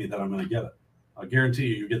guarantee me that I'm going to get it? I'll guarantee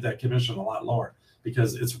you get that commission a lot lower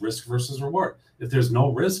because it's risk versus reward. If there's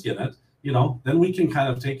no risk in it, then we can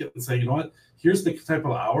kind of take it and say, you know what, here's the type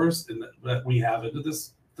of hours that we have into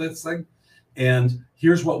this thing, and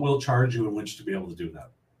here's what we'll charge you in which to be able to do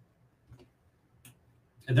that.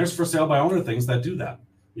 And there's for sale by owner things that do that,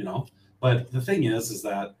 But the thing is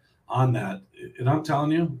that on that, and I'm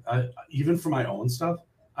telling you, even for my own stuff,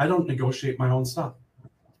 I don't negotiate my own stuff.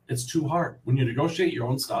 It's too hard. When you negotiate your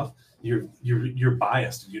own stuff, you're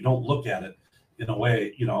biased and you don't look at it in a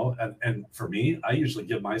way, and for me, I usually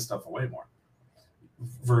give my stuff away more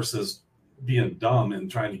versus being dumb and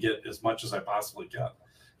trying to get as much as I possibly can.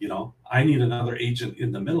 I need another agent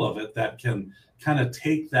in the middle of it that can kind of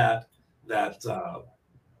take that,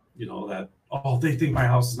 oh, they think my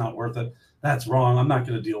house is not worth it. That's wrong. I'm not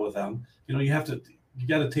going to deal with them. You got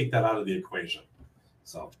to take that out of the equation.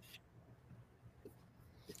 So.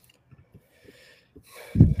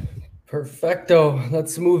 Perfecto.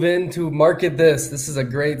 Let's move into Market This. This is a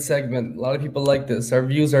great segment. A lot of people like this. Our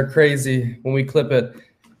views are crazy when we clip it.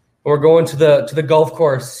 We're going to the golf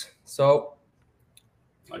course. So.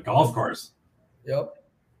 A golf course. Yep.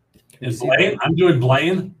 In Blaine? I'm doing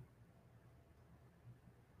Blaine.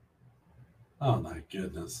 Oh my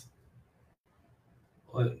goodness.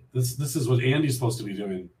 This is what Andy's supposed to be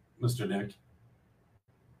doing, Mr. Nick.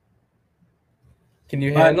 Can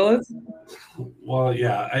you handle it? Well,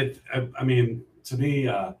 yeah. I mean, to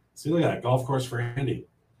me, see, look at that golf course for Andy.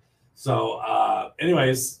 So,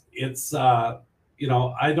 anyways, it's I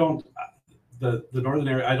don't the northern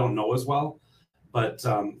area I don't know as well, but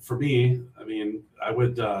for me, I mean, I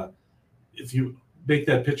would if you make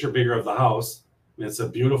that picture bigger of the house, I mean, it's a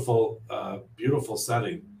beautiful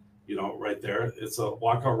setting. Right there. It's a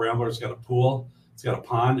walkout rambler. It's got a pool. It's got a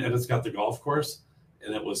pond, and it's got the golf course.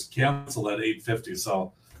 and it was canceled at 8:50.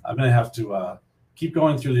 So I'm going to have to keep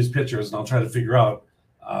going through these pictures, and I'll try to figure out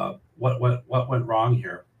what went wrong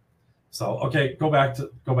here. So, okay, go back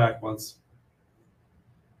once.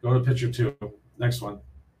 Go to picture 2. Next one.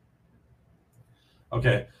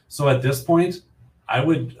 Okay, so at this point, I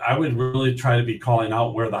would really try to be calling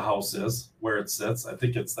out where the house is, where it sits. I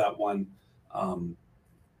think it's that one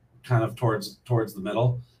kind of towards the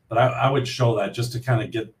middle. But I would show that just to kind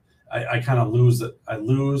of get, I kind of lose it. I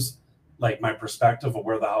lose like my perspective of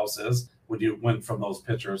where the house is when you went from those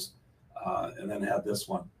pictures and then had this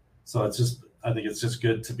one. So it's just, I think it's just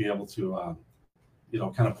good to be able to, you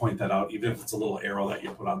know, kind of point that out, even if it's a little arrow that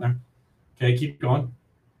you put on there. Okay, keep going.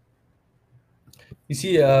 You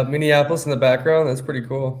see Minneapolis in the background? That's pretty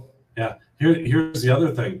cool. Yeah. Here's the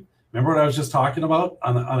other thing. Remember what I was just talking about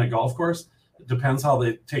on a golf course? It depends how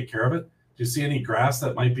they take care of it. Do you see any grass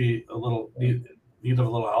that might be a little need of a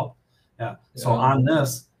little help? Yeah. So on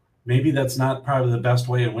this, maybe that's not probably the best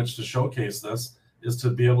way in which to showcase this, is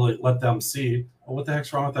to be able to let them see, well, what the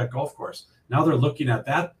heck's wrong with that golf course? Now they're looking at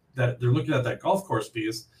that they're looking at that golf course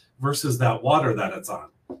piece versus that water that it's on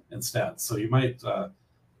instead. So you might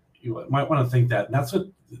want to think that. And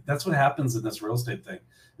that's what happens in this real estate thing,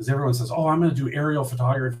 is everyone says, oh, I'm going to do aerial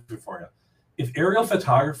photography for you. If aerial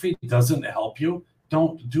photography doesn't help you,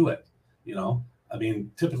 don't do it. You know, I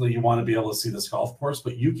mean, typically you want to be able to see this golf course,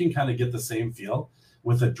 but you can kind of get the same feel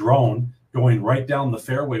with a drone going right down the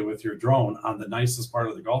fairway with your drone on the nicest part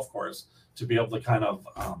of the golf course to be able to kind of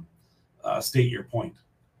state your point.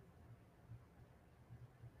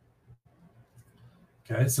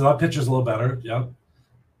 Okay, so that picture's a little better. Yeah,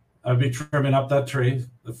 I'd be trimming up that tree,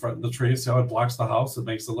 the front of the tree. See how it blocks the house? It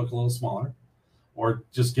makes it look a little smaller. Or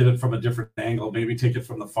just get it from a different angle. Maybe take it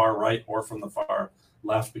from the far right or from the far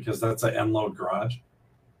left, because that's an end load garage.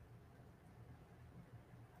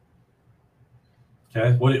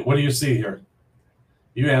 Okay, what do you see here?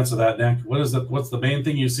 You answer that, Nick. What's the main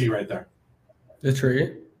thing you see right there? The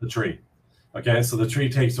tree. The tree. Okay, so the tree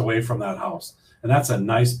takes away from that house. And that's a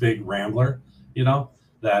nice big rambler, you know,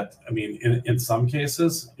 that, I mean, in some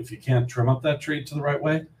cases, if you can't trim up that tree to the right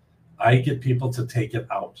way, I get people to take it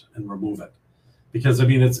out and remove it. Because, I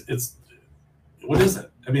mean, it's what is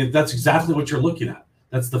it? I mean, that's exactly what you're looking at.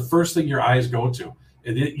 That's the first thing your eyes go to.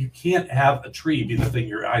 And you can't have a tree be the thing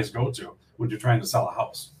your eyes go to when you're trying to sell a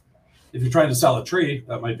house. If you're trying to sell a tree,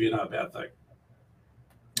 that might be not a bad thing.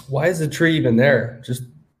 Why is the tree even there? Just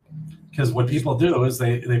because what people do is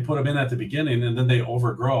they put them in at the beginning, and then they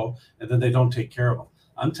overgrow, and then they don't take care of them.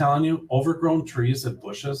 I'm telling you, overgrown trees and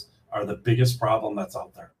bushes are the biggest problem that's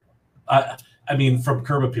out there. I mean, from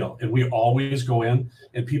curb appeal, and we always go in,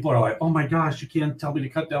 and people are like, "Oh my gosh, you can't tell me to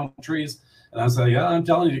cut down trees." And I say, "Yeah, I'm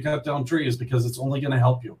telling you to cut down trees because it's only going to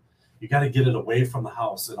help you. You got to get it away from the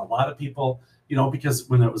house." And a lot of people, you know, because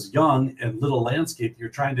when it was young and little landscape, you're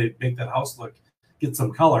trying to make that house get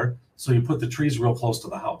some color, so you put the trees real close to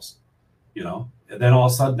the house, you know, and then all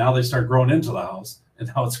of a sudden now they start growing into the house, and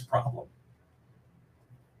now it's a problem.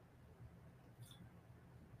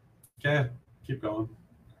 Okay, keep going.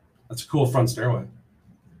 That's a cool front stairway.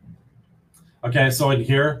 Okay, so in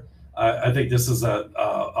here, I think this is a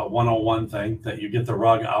 101 thing, that you get the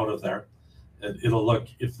rug out of there. It'll look,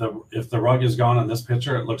 if the rug is gone in this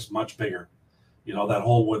picture, it looks much bigger. You know, that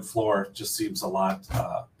whole wood floor just seems a lot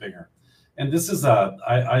bigger. And this is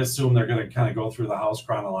I assume they're going to kind of go through the house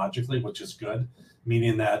chronologically, which is good,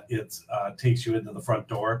 meaning that it takes you into the front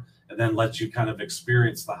door and then lets you kind of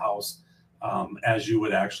experience the house as you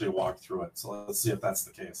would actually walk through it. So let's see if that's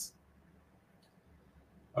the case.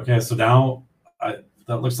 Okay, so now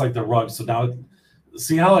that looks like the rug. So now,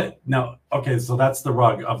 see how okay, so that's the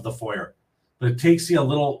rug of the foyer. But it takes you a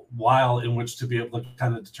little while in which to be able to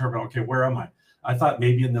kind of determine, okay, where am I? I thought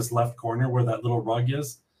maybe in this left corner where that little rug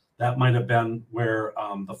is, that might have been where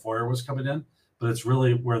the foyer was coming in, but it's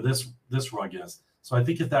really where this rug is. So I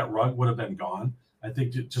think if that rug would have been gone, I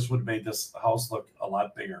think it just would have made this house look a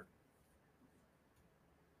lot bigger.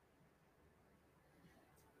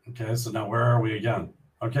 Okay, so now where are we again?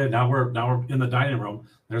 Okay, now we're in the dining room.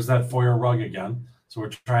 There's that foyer rug again. So we're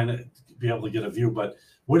trying to be able to get a view. But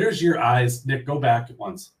where does your eyes, Nick, go back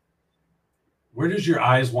once. Where does your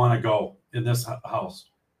eyes want to go in this house?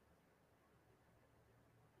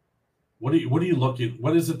 What are you looking?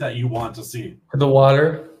 What is it that you want to see? The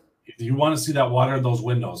water. You want to see that water in those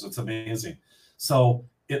windows. It's amazing. So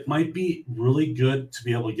it might be really good to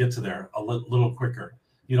be able to get to there a little quicker.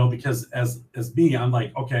 You know, because as me, I'm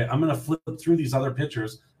like, okay, I'm going to flip through these other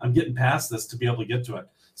pictures. I'm getting past this to be able to get to it.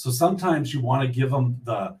 So sometimes you want to give them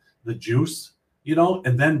the juice, you know,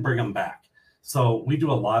 and then bring them back. So we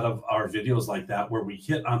do a lot of our videos like that where we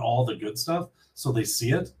hit on all the good stuff so they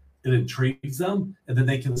see it, it intrigues them, and then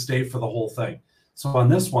they can stay for the whole thing. So on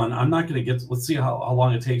this one, I'm not going to get, let's see how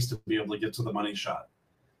long it takes to be able to get to the money shot.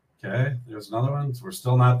 Okay, there's another one. So we're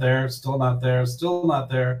still not there, still not there, still not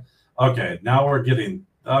there. Okay, now we're getting,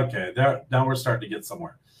 okay, there. Now we're starting to get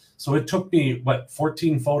somewhere. So it took me,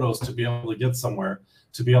 14 photos to be able to get somewhere,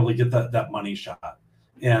 to be able to get that money shot.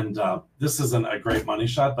 And this isn't a great money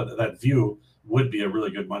shot, but that view would be a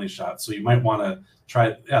really good money shot. So you might want to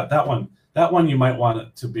try, yeah, that one you might want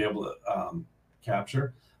it to be able to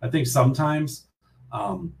capture. I think sometimes,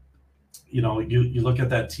 you know, you look at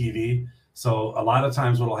that TV. So a lot of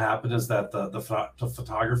times what will happen is that the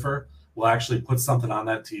photographer will actually put something on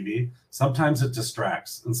that TV. Sometimes it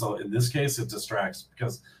distracts. And so in this case, it distracts,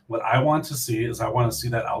 because what I want to see is I want to see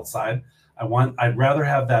that outside. I'd rather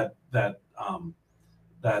have that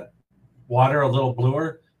water a little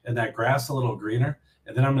bluer and that grass a little greener.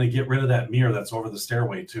 And then I'm going to get rid of that mirror that's over the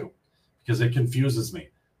stairway too, because it confuses me.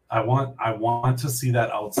 I want to see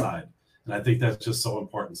that outside. And I think that's just so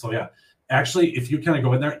important. So yeah, actually, if you kind of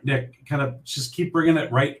go in there, Nick, kind of just keep bringing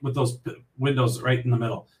it right with those windows right in the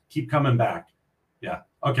middle. Keep coming back. Yeah.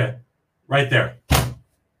 Okay. Right there.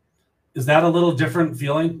 Is that a little different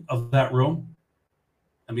feeling of that room?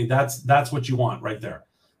 I mean, that's what you want right there.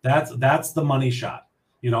 That's the money shot,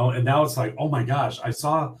 you know. And now it's like, oh my gosh, I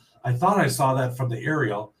thought I saw that from the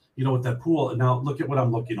aerial, you know, with that pool, and now look at what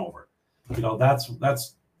I'm looking over. You know, that's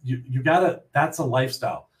you gotta. That's a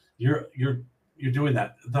lifestyle. You're doing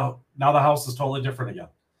that. Now the house is totally different again.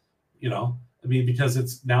 You know, I mean, because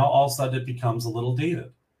it's now all of a sudden it becomes a little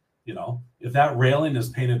dated. You know, if that railing is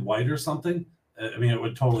painted white or something, I mean, it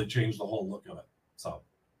would totally change the whole look of it. So,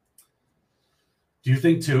 do you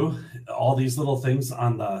think too, all these little things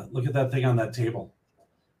on look at that thing on that table,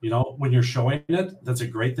 you know, when you're showing it, that's a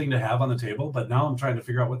great thing to have on the table. But now I'm trying to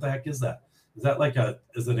figure out, what the heck is that? Is that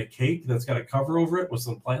is it a cake that's got a cover over it with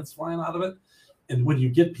some plants flying out of it? And when you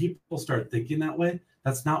get people start thinking that way,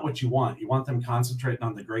 that's not what you want. You want them concentrating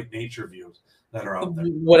on the great nature views that are out there.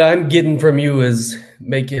 What I'm getting from you is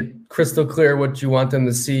make it crystal clear what you want them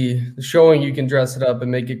to see. Showing, you can dress it up and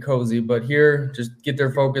make it cozy, but here, just get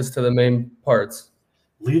their focus to the main parts.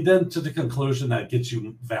 Lead them to the conclusion that gets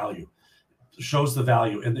you value, shows the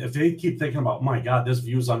value. And if they keep thinking about, oh my God, this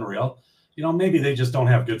view's unreal, you know, maybe they just don't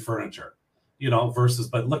have good furniture, you know, versus,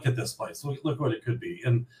 but look at this place. Look what it could be.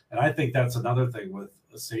 And I think that's another thing with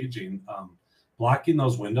saging, blocking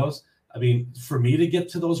those windows. I mean, for me to get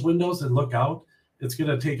to those windows and look out, it's going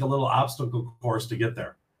to take a little obstacle course to get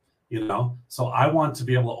there, you know? So I want to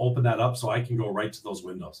be able to open that up so I can go right to those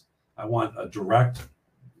windows. I want a direct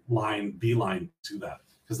beeline to that,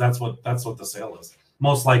 because that's what the sale is.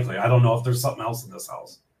 Most likely. I don't know if there's something else in this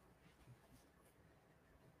house.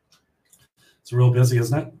 It's real busy,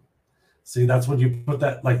 isn't it? See, that's when you put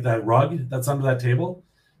that, like that rug that's under that table,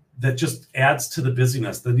 that just adds to the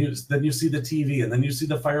busyness. Then you see the TV, and then you see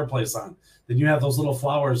the fireplace on. Then you have those little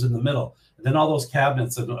flowers in the middle, and then all those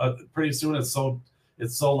cabinets. And pretty soon it's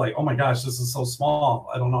so like, oh my gosh, this is so small.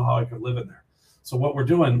 I don't know how I could live in there. So what we're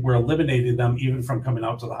doing, we're eliminating them even from coming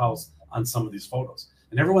out to the house on some of these photos.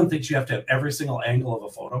 And everyone thinks you have to have every single angle of a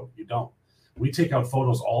photo. You don't. We take out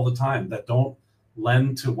photos all the time that don't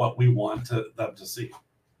lend to what we want them to see.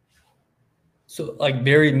 So like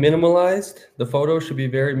very minimalized, the photo should be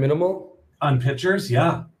very minimal? On pictures,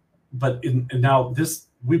 yeah. But now this,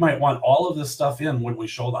 we might want all of this stuff in when we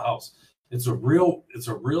show the house. It's a real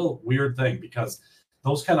weird thing, because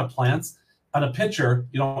those kind of plants on a picture,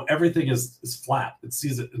 you know, everything is flat. It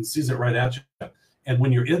sees it right at you. And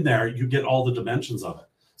when you're in there, you get all the dimensions of it.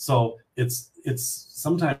 So it's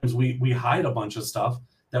sometimes we hide a bunch of stuff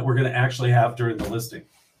that we're going to actually have during the listing.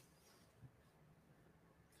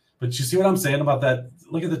 But you see what I'm saying about that?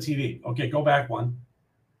 Look at the TV. Okay, go back one.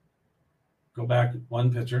 Go back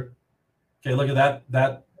one picture. Okay, look at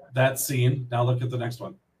that scene. Now look at the next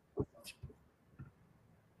one.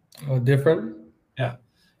 Oh, different? Yeah.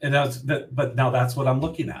 And but now that's what I'm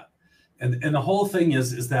looking at. And the whole thing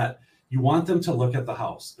is that you want them to look at the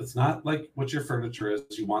house. It's not like what your furniture is.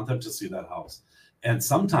 You want them to see that house. And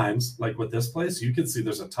sometimes, like with this place, you can see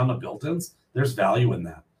there's a ton of built-ins. There's value in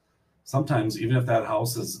that. Sometimes, even if that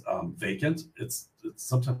house is vacant, it's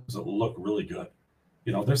sometimes it will look really good.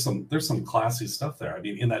 You know, there's some classy stuff there. I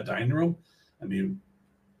mean, in that dining room, I mean,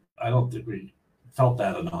 I don't think we felt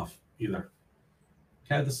that enough either.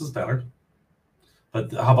 Okay, this is better.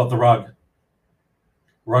 But how about the rug?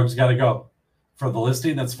 Rug's got to go. For the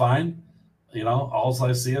listing, that's fine. You know, all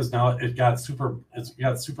I see is now it's got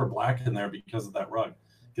super black in there because of that rug.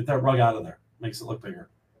 Get that rug out of there. Makes it look bigger.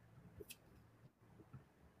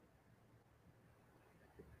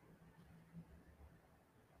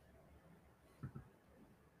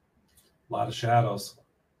 A lot of shadows.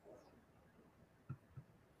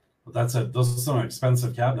 But those are some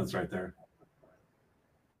expensive cabinets right there.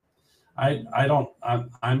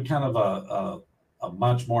 I'm kind of a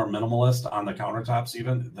much more minimalist on the countertops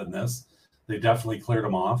even than this. They definitely cleared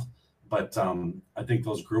them off, but I think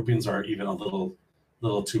those groupings are even a little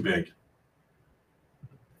too big.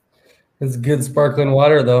 It's good sparkling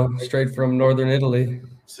water though, straight from northern Italy.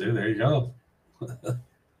 See, there you go.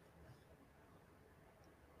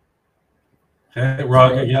 Okay,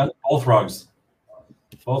 rug again. Both rugs.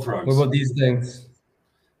 Both rugs. What about these things?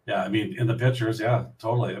 Yeah, I mean, in the pictures, yeah,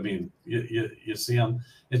 totally. I mean, you see them.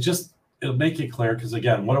 It'll make it clear because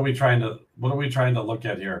again, what are we trying to look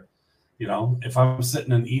at here? You know, if I'm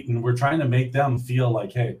sitting and eating, we're trying to make them feel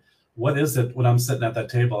like, hey, what is it when I'm sitting at that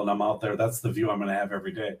table and I'm out there? That's the view I'm going to have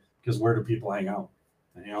every day. Because where do people hang out?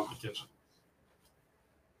 They hang out in the kitchen.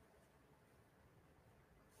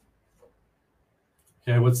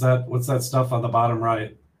 Okay, what's that stuff on the bottom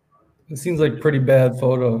right? It seems like pretty bad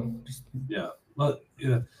photo. Yeah, well,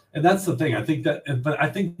 yeah, and that's the thing. I think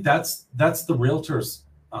that's the realtors,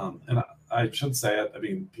 and I should say it. I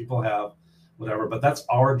mean, people have whatever, but that's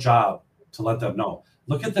our job to let them know.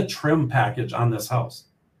 Look at the trim package on this house.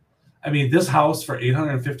 I mean, this house for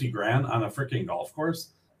 $850,000 on a freaking golf course.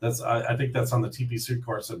 I think that's on the TPC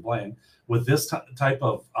course in Blaine with this type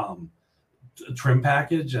of trim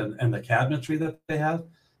package and the cabinetry that they have.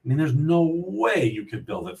 I mean, there's no way you could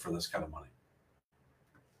build it for this kind of money.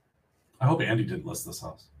 I hope Andy didn't list this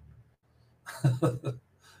house.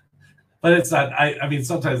 But it's not, I mean,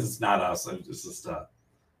 sometimes it's not us. It's just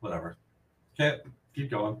whatever. Okay, keep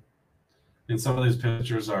going. And some of these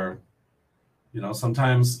pictures are, you know,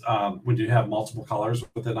 sometimes when you have multiple colors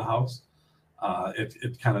within a house,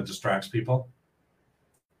 it kind of distracts people.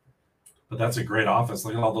 But that's a great office.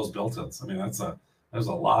 Look at all those built-ins. I mean, there's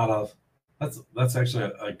a lot of, that's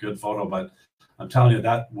actually a good photo, but I'm telling you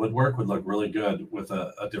that woodwork would look really good with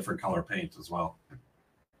a different color paint as well.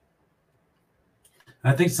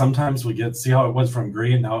 And I think sometimes see how it went from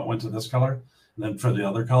green, now it went to this color, and then for the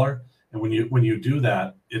other color. And when you do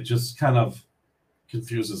that, it just kind of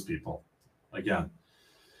confuses people again.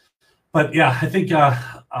 But yeah, I think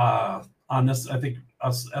on this, I think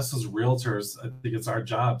us as realtors, I think it's our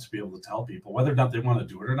job to be able to tell people whether or not they want to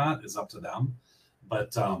do it or not is up to them.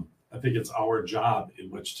 But I think it's our job in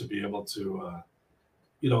which to be able to,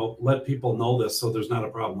 you know, let people know this so there's not a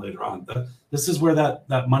problem later on. This is where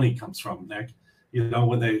that money comes from, Nick. You know,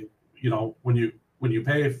 when they, you know, when you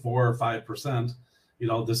pay 4 or 5%, you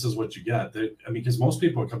know, this is what you get. I mean, because most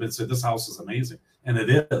people come in and say this house is amazing, and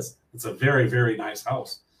it is. It's a very, very nice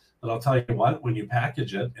house. But I'll tell you what, when you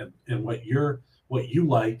package it and what you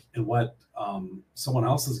like and what someone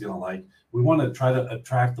else is going to like, we want to try to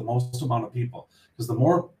attract the most amount of people, because the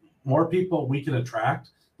more people we can attract,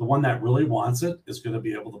 the one that really wants it is going to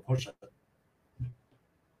be able to push it.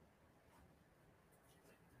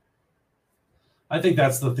 I think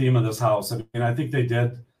that's the theme of this house. I mean, I think they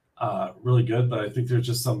did really good, but I think there's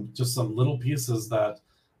just some little pieces that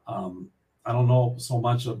I don't know so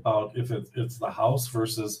much about if it's the house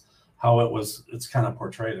versus how it's kind of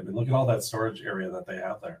portrayed. I mean, look at all that storage area that they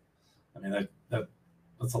have there. I mean,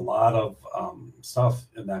 that's a lot of stuff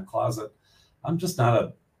in that closet. I'm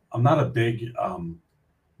not a big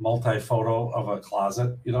multi-photo of a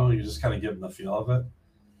closet. You know, you just kind of give them the feel of it.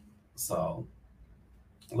 So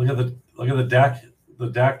look at the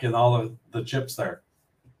deck and all the chips there.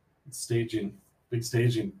 Staging, big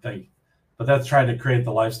staging thing. But that's trying to create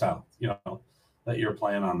the lifestyle, you know, that you're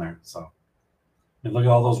playing on there. So, and look at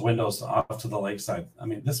all those windows off to the lakeside. I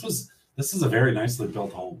mean, this is a very nicely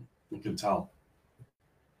built home. You can tell.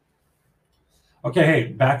 Okay, hey,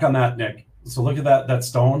 back on that, Nick. So look at that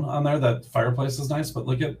stone on there. That fireplace is nice, but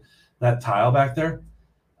look at that tile back there.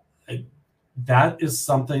 That is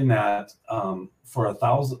something that for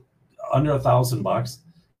under $1,000,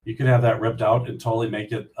 you could have that ripped out and totally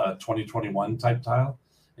make it a 2021 type tile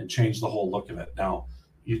and change the whole look of it. Now,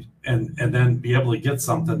 and then be able to get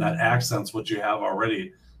something that accents what you have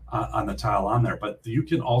already on the tile on there. But you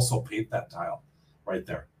can also paint that tile right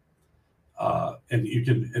there, and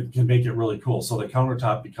it can make it really cool. So the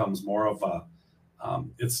countertop becomes more of a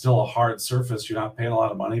it's still a hard surface. You're not paying a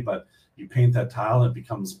lot of money, but you paint that tile, it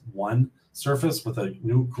becomes one surface with a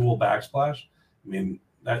new cool backsplash. I mean,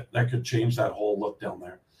 that could change that whole look down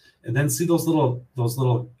there. And then see those little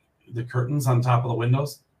the curtains on top of the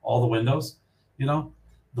windows, all the windows, you know,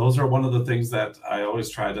 those are one of the things that I always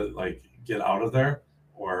try to like get out of there,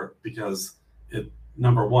 or because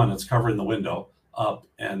number one, it's covering the window up,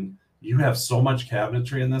 and you have so much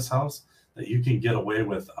cabinetry in this house that you can get away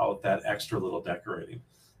without that extra little decorating.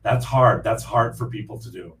 That's hard. That's hard for people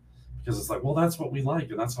to do, because it's like, well, that's what we like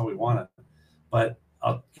and that's how we want it. But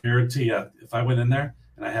I'll guarantee you, if I went in there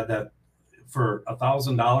and I had that for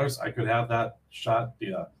 $1,000, I could have that shot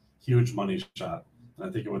be a huge money shot. And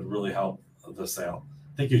I think it would really help the sale.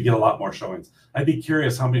 I think you'd get a lot more showings. I'd be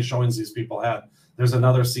curious how many showings these people had. There's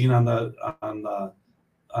another scene on the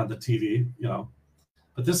TV, you know,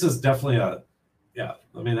 but this is definitely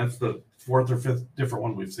I mean, that's the 4th or 5th different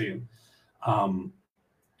one we've seen.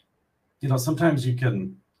 You know, sometimes you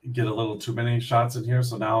can get a little too many shots in here.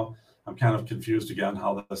 So now I'm kind of confused again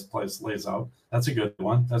how this place lays out. That's a good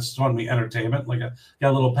one. That's just one of the entertainment. Like I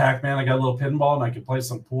got a little Pac-Man, I got a little pinball, and I can play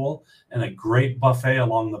some pool and a great buffet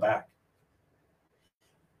along the back.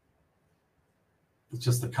 It's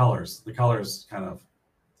just the colors. The colors kind of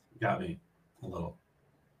got me a little.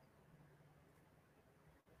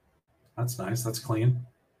 That's nice. That's clean.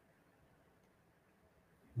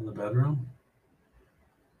 In the bedroom.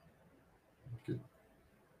 Good.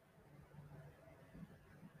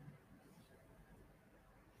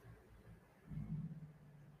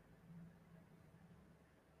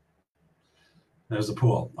 There's a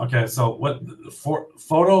pool. Okay, so what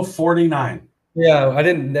photo 49. Yeah, I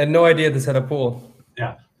had no idea this had a pool.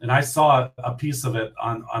 Yeah, and I saw a piece of it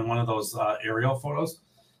on one of those aerial photos.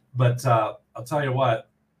 But I'll tell you what,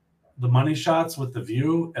 the money shots with the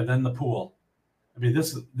view and then the pool. I mean,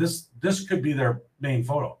 this could be their main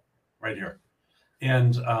photo right here.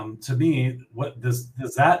 And to me, what does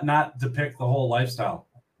that not depict the whole lifestyle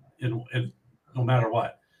in no matter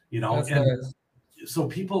what, you know? That's and nice. So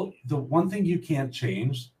people, the one thing you can't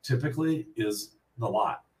change typically is the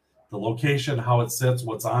lot, the location, how it sits,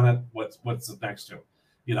 what's on it, what's it next to,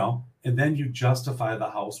 you know, and then you justify the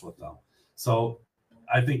house with them. So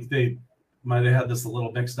I think they might have had this a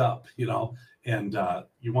little mixed up, you know, and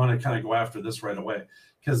you want to kind of go after this right away.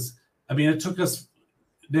 Because, I mean, it took us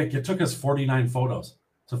 49 photos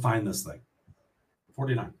to find this thing.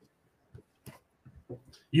 49.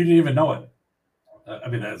 You didn't even know it. I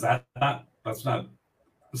mean, is that not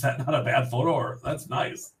a bad photo? Or that's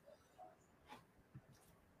nice.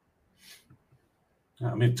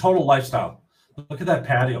 I mean, total lifestyle. Look at that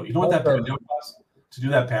patio. You know what that patio costs to do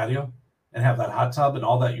that patio and have that hot tub and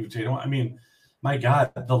all that utility? I mean, my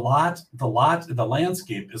God, the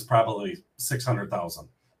landscape is probably $600,000.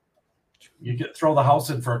 You throw the house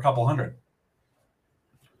in for a couple hundred.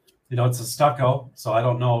 You know, it's a stucco, so I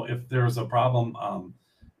don't know if there's a problem.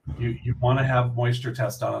 You want to have moisture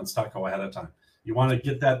test done on stucco ahead of time. You want to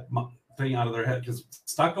get that thing out of their head, because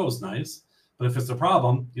stucco is nice, but if it's a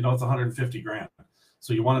problem, you know, it's 150 grand.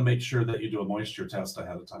 So you want to make sure that you do a moisture test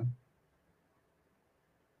ahead of time.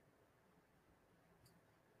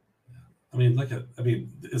 I mean,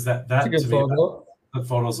 is that to me, that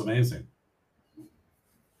photo's amazing.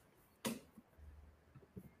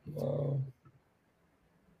 Wow.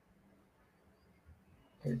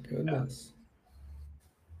 My goodness.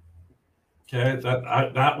 Okay,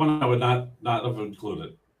 that one I would not have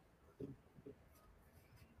included.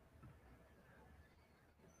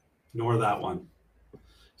 Nor that one.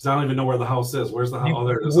 Because I don't even know where the house is. Where's the house? Oh,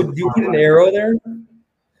 there it is. Would you put an arrow there?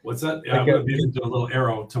 What's that? Yeah, I'm going to be able to do a little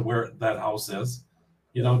arrow to where that house is,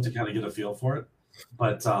 you know, to kind of get a feel for it.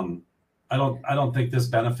 But I don't think this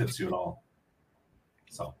benefits you at all.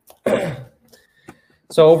 So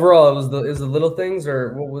overall, is the little things,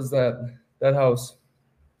 or what was that house?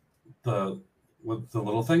 The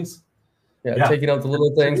little things? Yeah, taking out the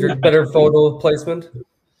little things, or better photo placement.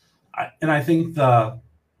 I think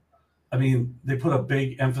they put a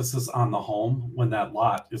big emphasis on the home when that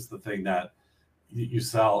lot is the thing that you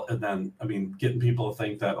sell. And then, I mean, getting people to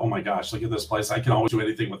think that, oh my gosh, look at this place. I can always do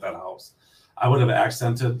anything with that house. I would have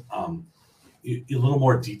accented a little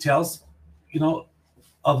more details, you know,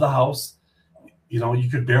 of the house. You know, you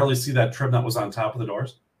could barely see that trim that was on top of the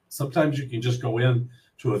doors. Sometimes you can just go in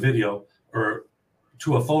to a video or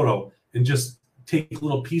to a photo and just take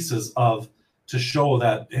little pieces to show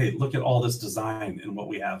that, hey, look at all this design and what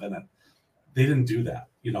we have in it. They didn't do that,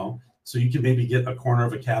 you know. So you can maybe get a corner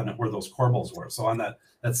of a cabinet where those corbels were. So on that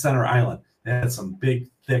center island, they had some big,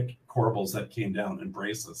 thick corbels that came down in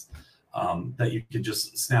braces that you could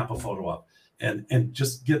just snap a photo of and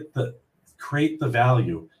just create the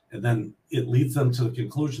value. And then it leads them to the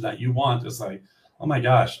conclusion that you want is like, oh my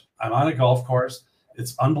gosh, I'm on a golf course.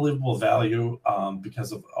 It's unbelievable value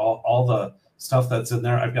because of all the stuff that's in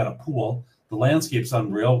there. I've got a pool. The landscape's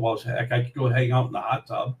unreal. Well, heck, I could go hang out in the hot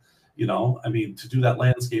tub, you know. I mean, to do that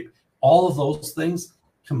landscape, all of those things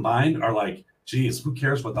combined are like, geez, who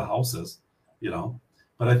cares what the house is, you know?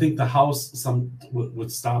 But I think the house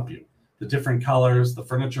would stop you. The different colors, the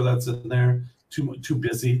furniture that's in there, too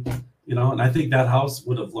busy, you know. And I think that house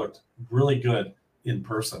would have looked really good in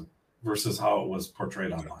person versus how it was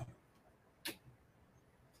portrayed online.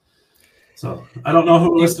 So I don't know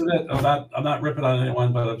who listed it. I'm not ripping on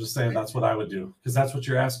anyone, but I'm just saying that's what I would do, because that's what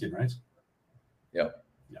you're asking, right? Yep.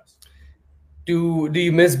 Yes. Do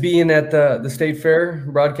you miss being at the State Fair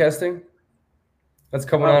broadcasting? That's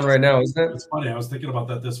coming on right now, isn't it? It's funny. I was thinking about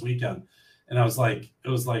that this weekend, and I was like, it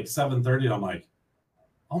was like 7:30, and I'm like,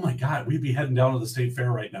 oh my God, we'd be heading down to the State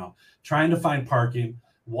Fair right now, trying to find parking,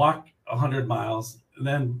 walk 100 miles, and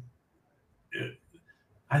then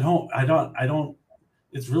I don't.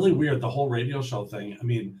 It's really weird, the whole radio show thing. I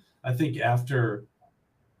mean, I think after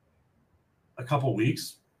a couple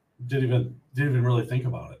weeks, didn't even really think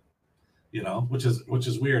about it, you know, which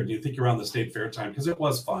is weird. You think around the State Fair time, because it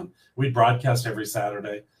was fun. We'd broadcast every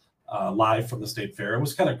Saturday live from the State Fair. It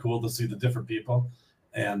was kind of cool to see the different people,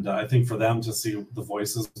 and I think for them to see the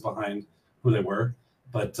voices behind who they were.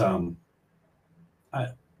 But I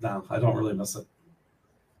don't really miss it.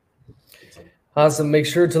 Awesome. Make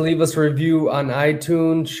sure to leave us a review on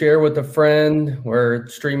iTunes, share with a friend. We're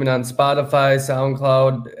streaming on Spotify,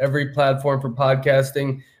 SoundCloud, every platform for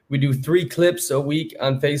podcasting. We do 3 clips a week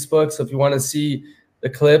on Facebook. So if you want to see the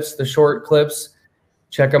clips, the short clips,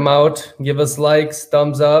 check them out. Give us likes,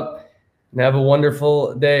 thumbs up, and have a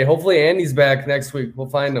wonderful day. Hopefully Andy's back next week. We'll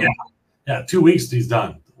find him. Yeah, 2 weeks he's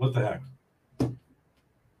done. What the heck?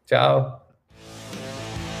 Ciao.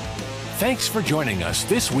 Thanks for joining us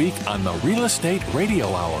this week on the Real Estate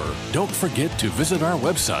Radio Hour. Don't forget to visit our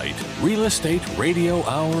website,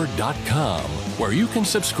 realestateradiohour.com, where you can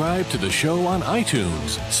subscribe to the show on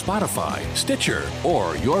iTunes, Spotify, Stitcher,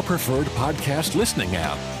 or your preferred podcast listening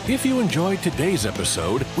app. If you enjoyed today's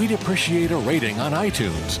episode, we'd appreciate a rating on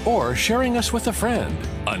iTunes or sharing us with a friend.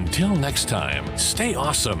 Until next time, stay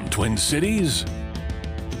awesome, Twin Cities.